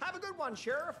 Have a good one,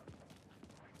 Sheriff.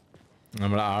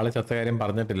 നമ്മൾ ആള് ചത്ത കാര്യം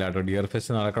പറഞ്ഞിട്ടില്ല കേട്ടോ. Dear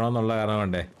fest നടക്കണമെന്നുള്ള കാരണം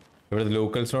കൊണ്ടേ ഇവിടുത്തെ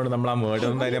ലോക്കൽസിനോട് നമ്മൾ ആ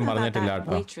മേർഡറിന്റെ കാര്യം പറഞ്ഞിട്ടില്ല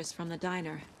കേട്ടോ. Waitress from the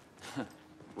diner.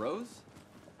 Rose?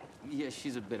 Yeah,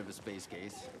 she's a bit of a space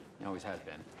case. Always has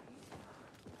been.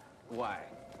 Why?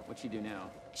 What'd she do now?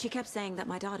 She kept saying that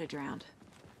my daughter drowned.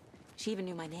 She even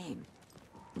knew my name.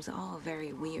 It was all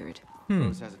very weird.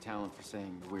 Rose has a talent for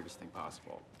saying the weirdest thing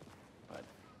possible. But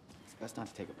it's best not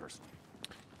to take it personally.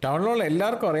 ടൗണിലുള്ള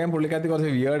എല്ലാവർക്കും അറിയാം പുള്ളിക്കാരത്തി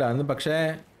കുറച്ച് weird ആണ്. പക്ഷേ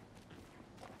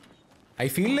I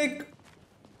feel like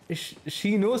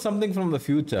she knows something from the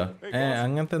future.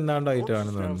 അങ്ങനത്തെ എന്താണ്ടായിട്ട്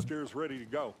കാണുന്നു. Downstairs ready to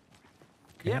go.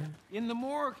 Yep, in the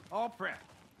morgue, all prepped.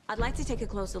 I'd like to take a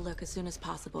closer look as soon as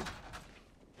possible.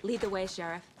 Lead the way,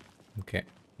 Sheriff. Okay.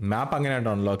 മാപ്പ്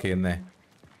അങ്ങനെയായിട്ട് unlock ചെയ്യുന്നേ.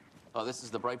 Oh, this is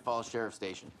the Bright Falls Sheriff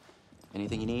Station.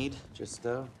 Anything you need, just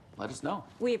let us know.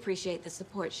 We appreciate the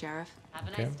support, Sheriff. Have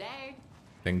a nice day.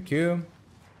 Thank you.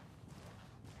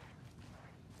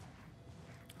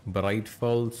 Bright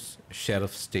Falls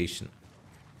Sheriff Station.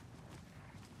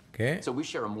 Okay. So we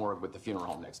share a morgue with the funeral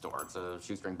home next door. It's a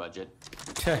shoestring budget.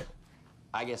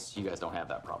 I guess you guys don't have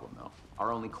that problem, though. Our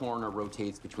only coroner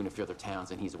rotates between a few other towns,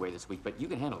 and he's away this week. But you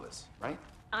can handle this, right?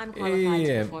 I'm qualified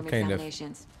to perform kind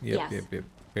examinations. Of. Yes. Yep.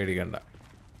 പേടിക്കണ്ട.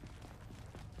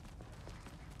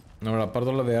 നമ്മൾ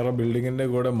അപ്പുറത്തുള്ള വേറെ ബിൽഡിങ്ങിന്റെ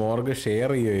കൂടെ മോർഗ്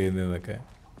share ചെയ്യുന്നതൊക്കെ.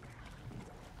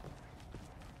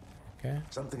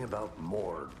 Something about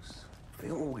morgues.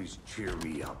 They always cheer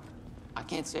me up. I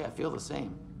can't say I feel the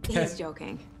same. He's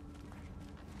joking.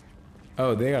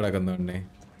 ദേ കിടക്കുന്നുണ്ടേ.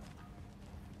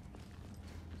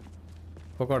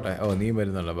 പൊക്കോട്ടെ. നീ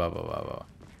വരുന്നുണ്ടോ? ബാ.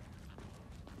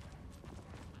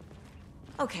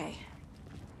 Okay.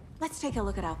 Let's take a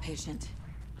look at our patient.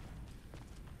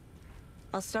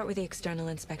 I'll start with the external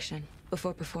inspection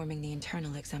before performing the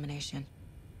internal examination.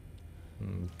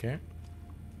 Okay.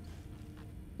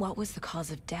 What was the cause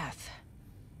of death?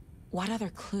 What other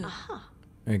clue?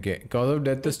 Okay. Cause of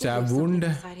death is stab wound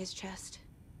inside his chest.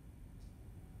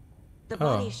 The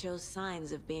body shows signs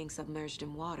of being submerged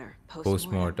in water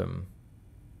post-mortem.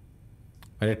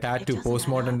 A tattoo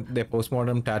post-mortem. The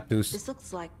post-mortem tattoos. This looks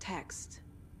like text.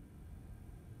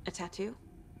 A tattoo?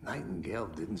 Nightingale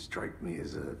didn't strike me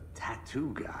as a tattoo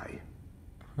guy.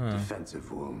 Defensive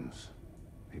wounds.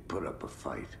 He put up a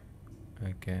fight.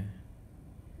 Okay.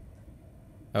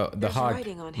 The There's heart.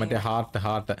 writing on But the heart.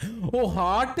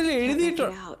 Heartil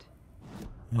എഴുതിയിട്ടുണ്ട്.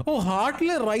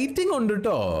 Heartil writing ഉണ്ട്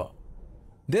ട്ടോ.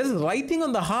 There's writing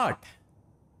on the heart.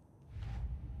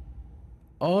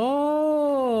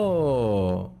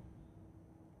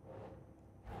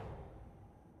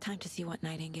 Time to see what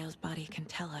Nightingale's body can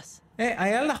tell us.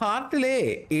 അയാളുടെ ഹാർട്ടിലേ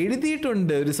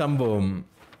എഴുതിയിട്ടുണ്ട് ഒരു സംഭവം.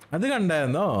 അത്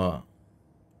കണ്ടായിരുന്നോ?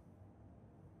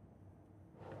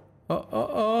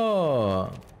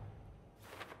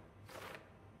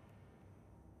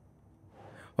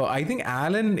 I think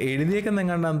Alan എഴുതിയേക്കെന്ന്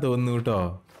കണ്ടാന്ന് തോന്നുന്നു കേട്ടോ.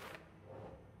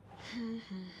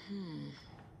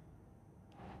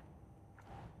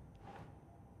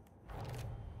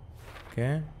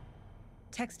 Okay.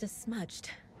 Text is smudged.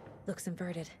 Looks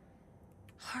inverted.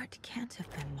 Heart can't have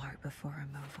been marked before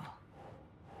removal.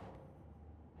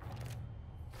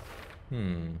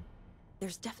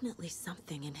 There's definitely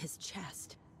something in his chest.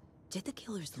 Did the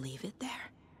killers leave it there?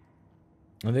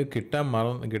 അത്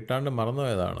കിട്ടാണ്ട്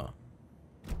മറന്നുപോയതാണോ?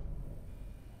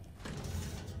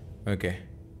 Okay.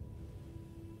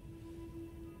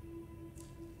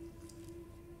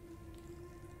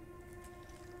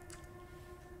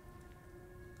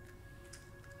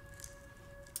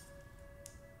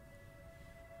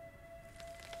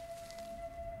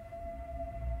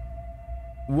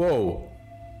 Whoa.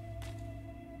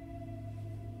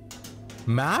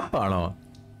 Map ആണോ?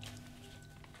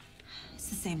 It's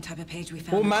the same type of page we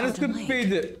found. Oh, manuscript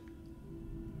page.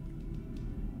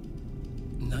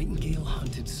 Nightingale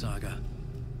hunted Saga.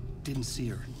 Didn't see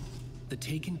her. The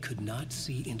Taken could not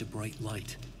see into bright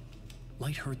light.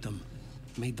 Light hurt them,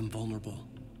 made them vulnerable.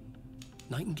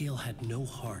 Nightingale had no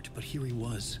heart, but here he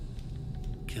was,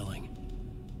 killing.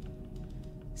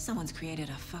 Someone's created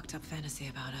a fucked up fantasy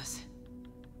about us.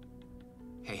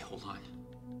 Hey, hold on.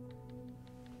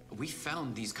 We found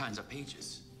these kinds of pages.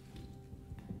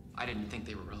 I didn't think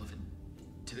they were relevant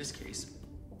to this case.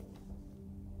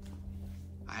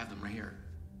 I have them right here.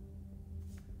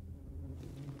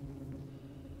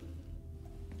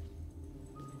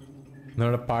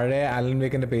 നമ്മുടെ പഴയ ആലൻ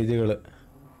വേക്കിന്റെ പേജുകൾ.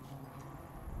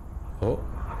 ഓ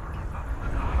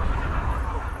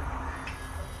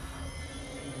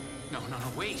No,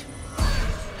 wait.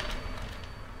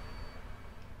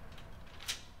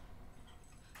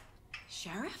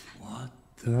 Sheriff?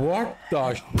 What the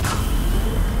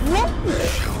What?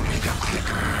 Show me the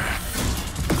clicker.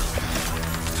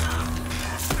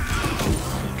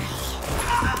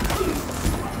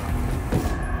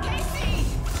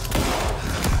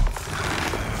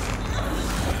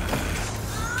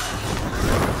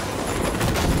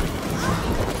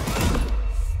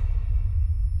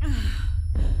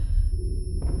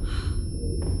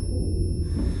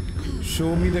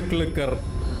 Show me the clicker.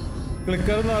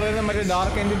 Clicker എന്ന് പറയുന്നത് മറ്റേ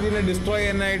dark എൻറ്റിറ്റിനെ destroy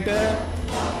ചെയ്യാനായിട്ട്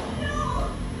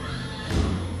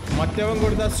മറ്റവൻ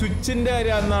കൊടുത്ത സ്വിച്ചിന്റെ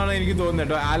കാര്യം എന്നാണ് എനിക്ക് തോന്നുന്നത്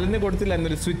കേട്ടോ. ആലന് കൊടുത്തില്ല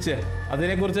എന്നൊരു സ്വിച്ച്,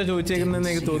 അതിനെ കുറിച്ചാണ്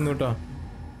ചോദിച്ചേക്കുന്നതെന്ന് എനിക്ക് തോന്നുന്നു കേട്ടോ.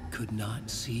 Could not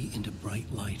see into bright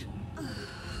light.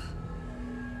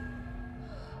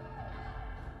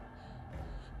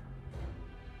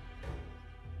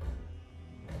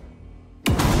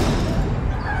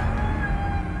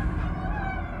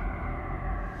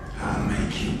 I'll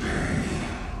make you pay.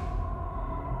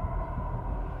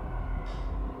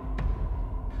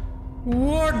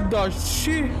 What the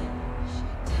shit?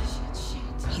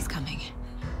 He's coming.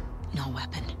 No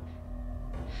weapon.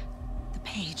 The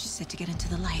page is set to get into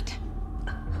the light.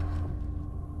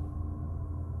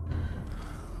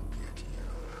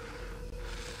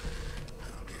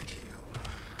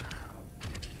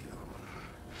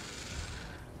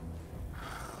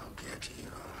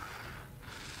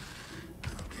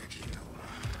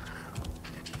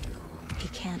 He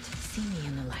can't see me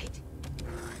in the light.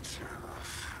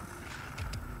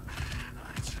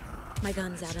 My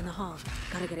gun's out in the hall.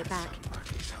 Gotta get it back.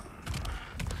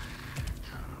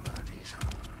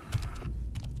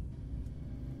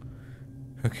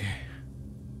 Okay.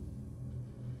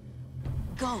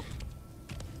 Go.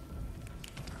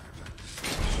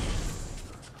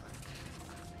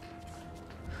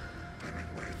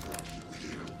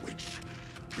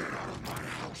 Get out of my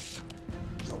house.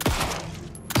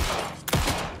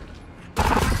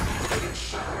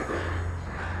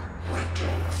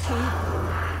 He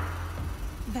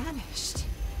vanished.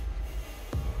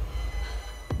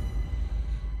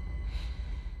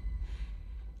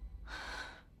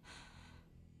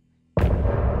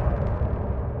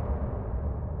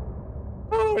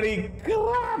 Holy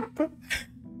crap!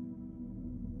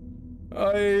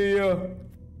 അയ്യോ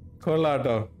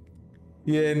കൊള്ളാട്ടോ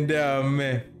എൻ്റെ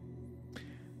അമ്മേ.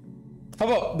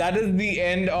 അപ്പോൾ that is the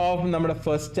end of നമ്മുടെ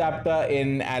first chapter in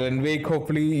Alan Wake.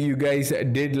 Hopefully you guys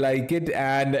did like it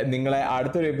and നിങ്ങളെ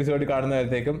അടുത്തൊരു episode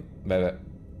കാണുന്നവരത്തേക്കും bye bye.